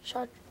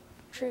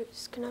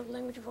 Chartreuse. Can I have the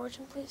language of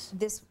origin, please?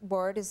 This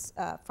word is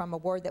from a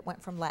word that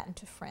went from Latin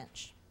to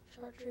French.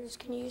 Chartreuse.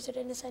 Can you use it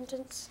in a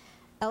sentence?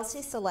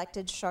 Elsie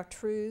selected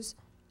chartreuse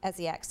as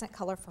the accent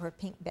color for her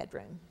pink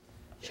bedroom.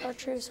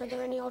 Chartreuse. Are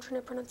there any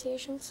alternate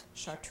pronunciations?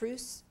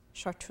 Chartreuse,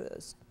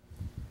 chartreuse.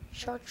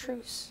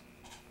 Chartreuse.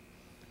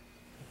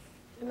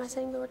 Am I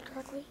saying the word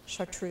correctly?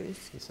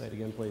 Chartreuse. Can you say it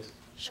again, please?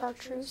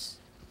 Chartreuse.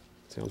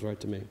 Sounds right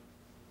to me.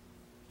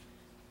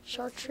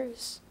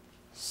 Chartreuse.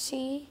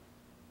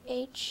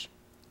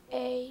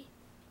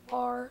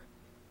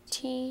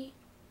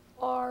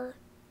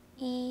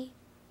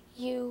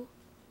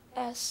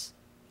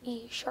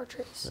 C-H-A-R-T-R-E-U-S-E.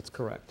 Chartreuse. That's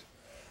correct.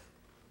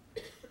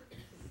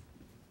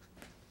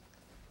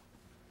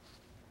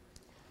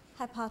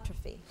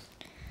 Hypertrophy.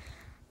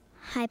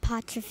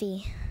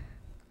 Hypertrophy.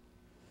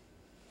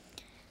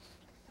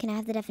 Can I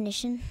have the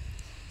definition?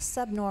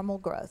 Subnormal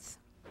growth.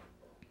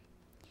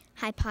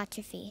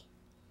 Hypertrophy.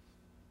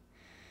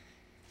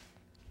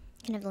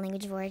 Can I have the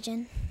language of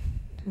origin?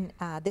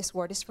 This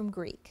word is from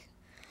Greek.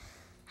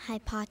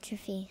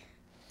 Hypertrophy.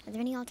 Are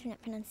there any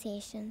alternate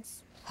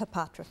pronunciations?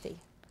 Hypertrophy.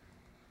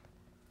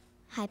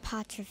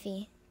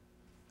 Hypertrophy.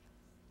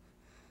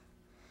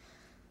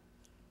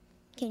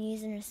 Can you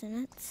use it in a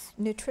sentence?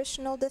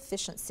 Nutritional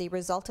deficiency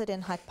resulted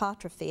in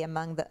hypertrophy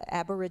among the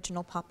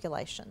Aboriginal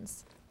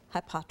populations.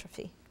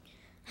 Hypertrophy.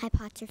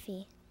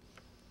 Hypertrophy.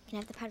 Can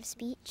I have the part of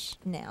speech?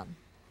 Noun.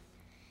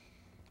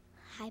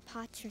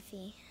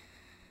 Hypertrophy.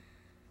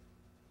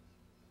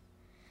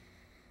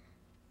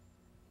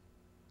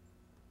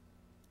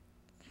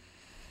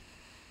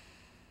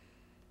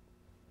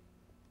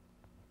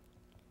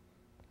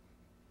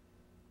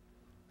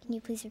 Can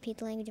you please repeat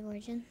the language of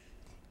origin?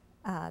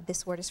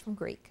 This word is from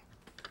Greek.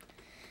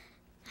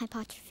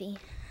 Hypertrophy.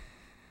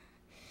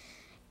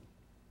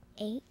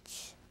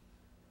 Hypertrophy.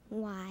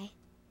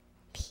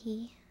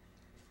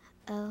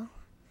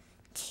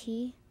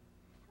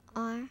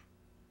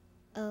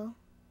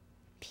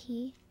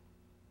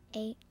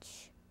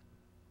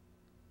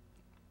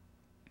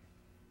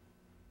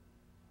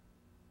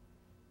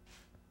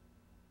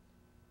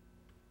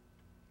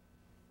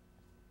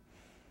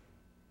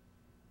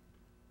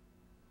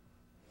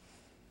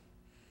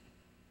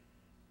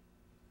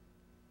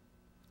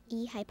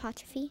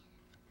 Hypertrophy.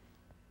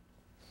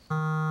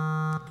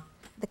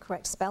 The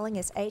correct spelling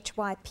is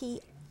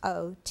Hypotrophy. What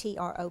number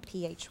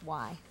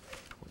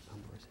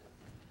is it?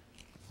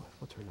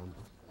 What's her number?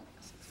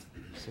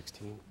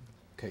 16.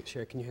 Okay,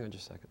 Sherry, can you hang on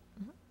just a second?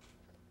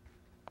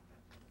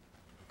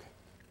 Okay.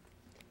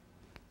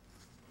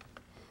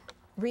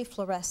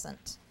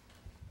 Reflorescent.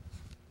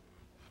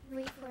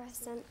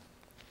 Reflorescent.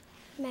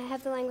 May I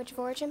have the language of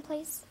origin,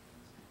 please?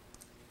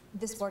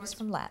 This word is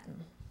from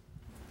Latin.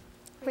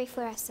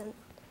 Reflorescent.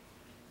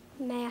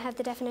 May I have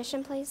the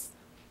definition, please?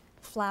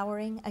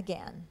 Flowering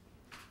again.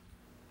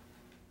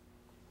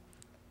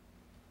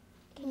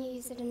 Can you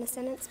use it in a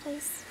sentence,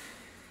 please?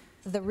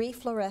 The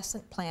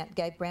reflorescent plant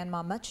gave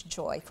Grandma much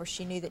joy, for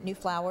she knew that new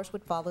flowers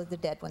would follow the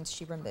dead ones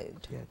she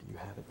removed. Yeah, do you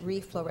have it?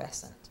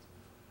 Reflorescent.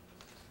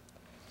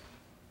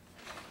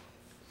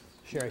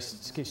 Sherry,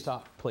 can you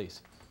stop,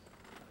 please?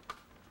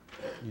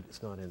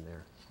 It's not in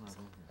there.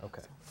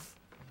 Okay.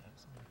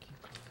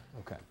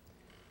 Okay.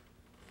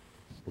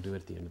 We'll do it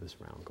at the end of this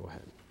round. Go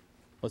ahead.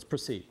 Let's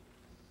proceed.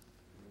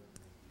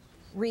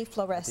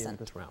 Reflorescent. At the end of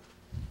this round.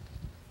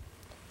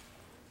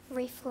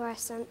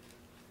 Reflorescent.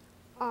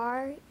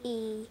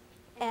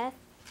 Refluorescent.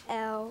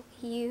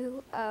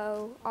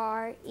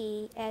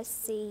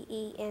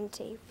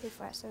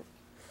 Reflorescent.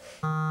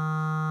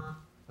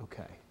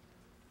 Okay.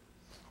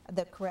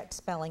 The correct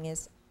spelling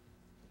is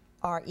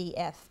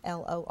Reflorescent.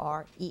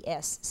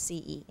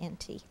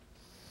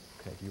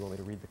 Okay, do you want me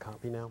to read the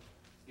copy now?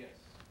 Yes.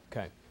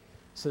 Okay.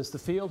 Since the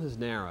field has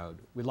narrowed,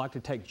 we'd like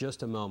to take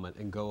just a moment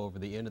and go over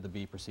the end of the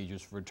B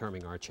procedures for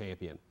determining our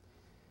champion.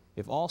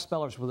 If all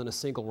spellers within a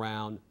single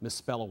round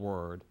misspell a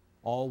word,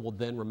 all will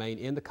then remain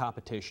in the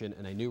competition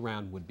and a new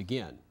round would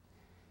begin.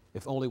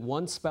 If only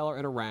one speller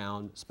in a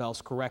round spells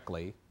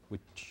correctly,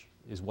 which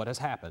is what has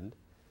happened,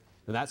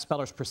 then that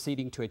speller is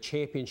proceeding to a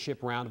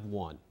championship round of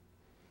one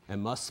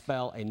and must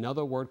spell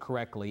another word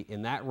correctly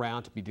in that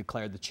round to be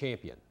declared the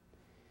champion.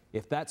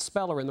 If that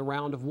speller in the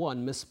round of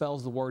one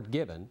misspells the word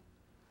given,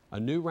 a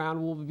new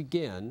round will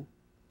begin,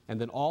 and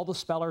then all the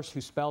spellers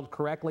who spelled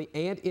correctly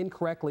and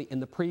incorrectly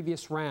in the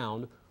previous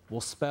round will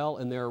spell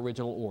in their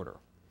original order.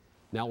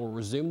 Now we'll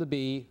resume the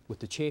B with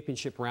the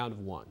championship round of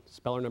one.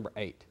 Speller number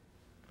 8.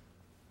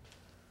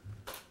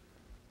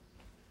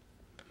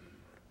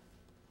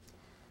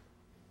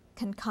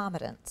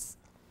 Concomitants.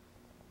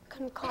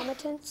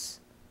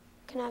 Concomitants.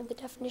 Can I have the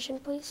definition,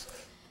 please?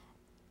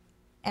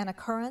 An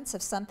occurrence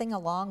of something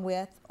along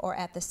with or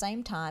at the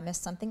same time as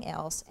something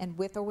else and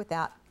with or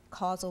without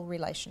causal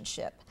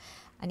relationship.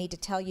 I need to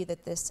tell you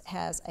that this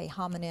has a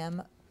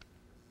homonym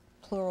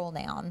plural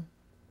noun.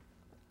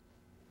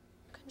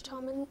 Can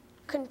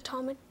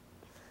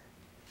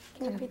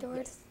you repeat the word?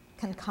 Yes.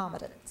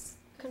 Concomitants.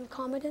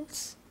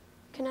 Concomitants.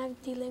 Can I have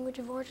the language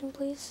of origin,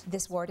 please?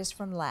 This word is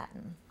from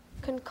Latin.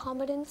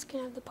 Concomitants.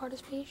 Can I have the part of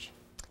speech?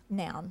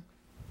 Noun.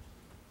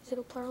 Is it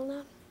a plural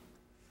noun?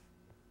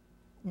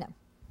 No.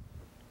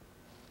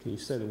 Can you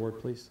say the word,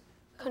 please?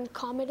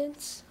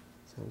 Concomitants.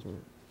 Sounds right.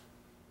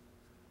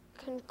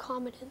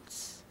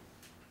 Concomitants.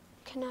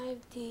 Can I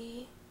have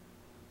the...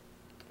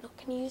 No,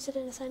 can you use it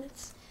in a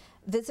sentence?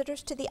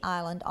 Visitors to the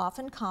island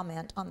often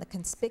comment on the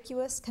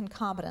conspicuous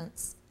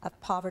concomitants of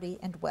poverty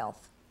and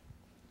wealth.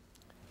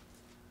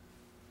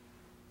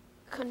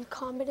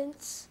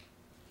 Concomitants.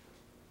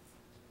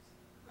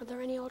 Are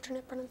there any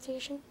alternate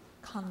pronunciation?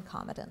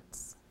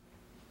 Concomitants.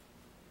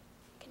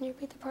 Can you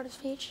repeat the part of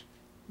speech?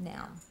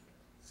 Noun.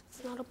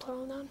 It's not a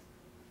plural noun?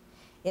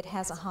 It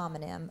has a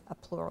homonym, a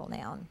plural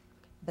noun,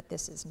 but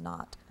this is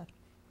not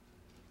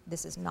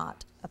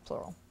a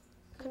plural.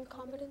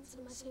 Concomitants,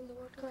 am I saying the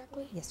word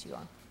correctly? Yes, you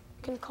are.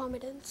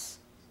 Concomitants.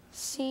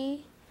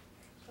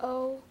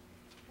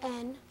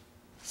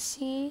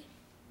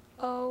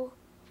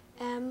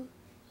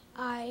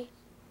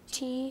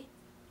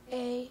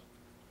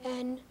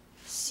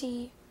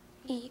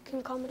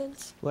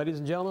 Concomitants. Ladies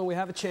and gentlemen, we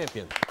have a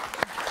champion.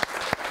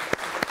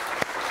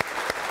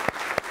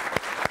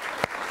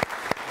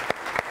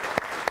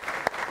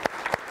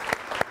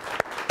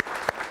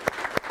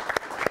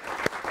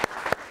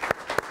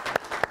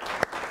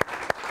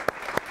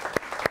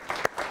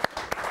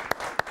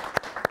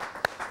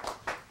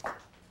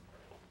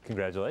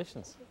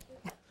 Congratulations.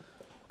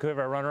 Could we have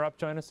our runner-up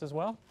join us as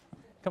well?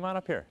 Come on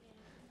up here.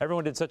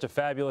 Everyone did such a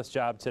fabulous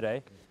job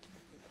today.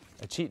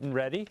 Cheat and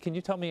Ready, can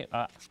you tell me,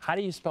 how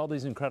do you spell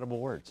these incredible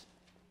words?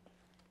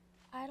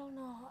 I don't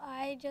know.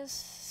 I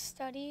just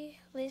study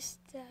lists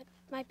that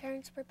my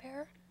parents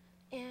prepare,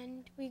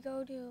 and we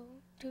go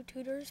to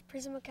tutors,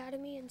 Prism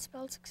Academy, and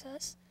Spell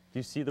Success. Do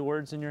you see the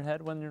words in your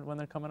head when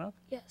they're coming up?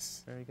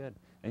 Yes. Very good.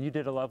 And you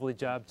did a lovely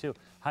job too.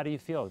 How do you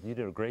feel? You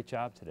did a great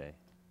job today.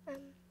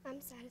 I'm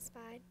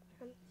satisfied.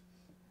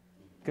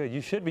 Good, you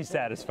should be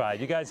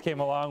satisfied. You guys came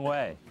a long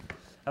way.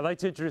 I'd like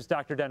to introduce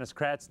Dr. Dennis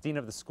Kratz, Dean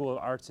of the School of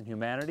Arts and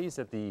Humanities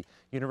at the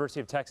University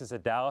of Texas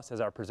at Dallas, as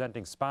our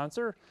presenting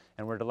sponsor.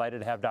 And we're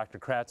delighted to have Dr.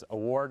 Kratz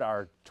award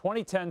our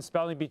 2010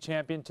 Spelling Bee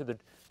champion to the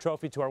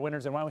trophy to our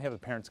winners. And why don't we have the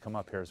parents come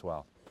up here as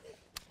well?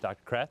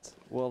 Dr. Kratz?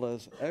 Well,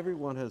 as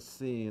everyone has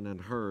seen and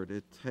heard,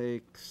 it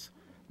takes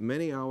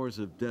many hours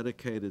of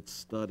dedicated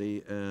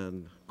study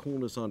and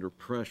coolness under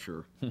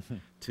pressure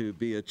to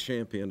be a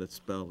champion at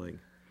spelling.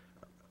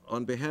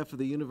 On behalf of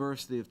the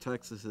University of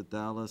Texas at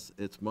Dallas,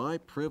 it's my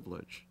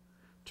privilege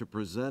to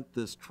present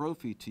this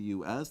trophy to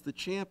you as the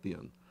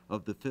champion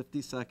of the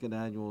 52nd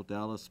Annual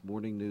Dallas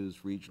Morning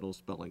News Regional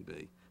Spelling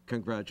Bee.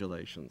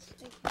 Congratulations.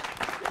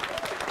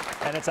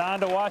 And it's on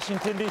to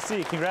Washington,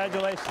 D.C.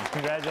 Congratulations.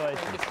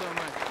 Congratulations. Thank you so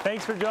much.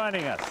 Thanks for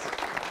joining us.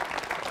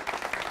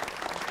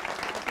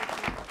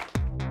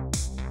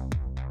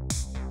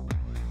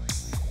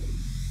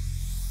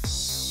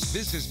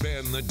 This has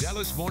been the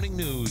Dallas Morning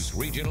News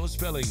Regional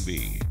Spelling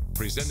Bee,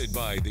 presented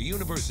by the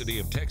University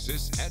of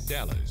Texas at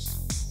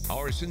Dallas.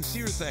 Our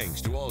sincere thanks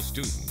to all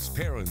students,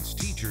 parents,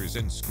 teachers,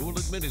 and school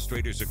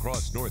administrators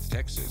across North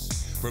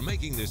Texas for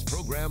making this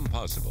program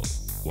possible.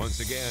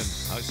 Once again,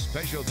 a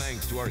special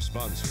thanks to our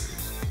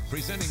sponsors.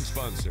 Presenting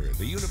sponsor,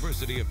 the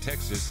University of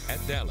Texas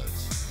at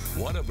Dallas.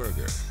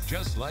 Whataburger,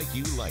 just like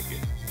you like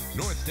it.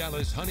 North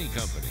Dallas Honey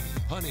Company,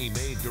 honey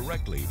made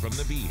directly from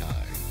the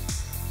beehive.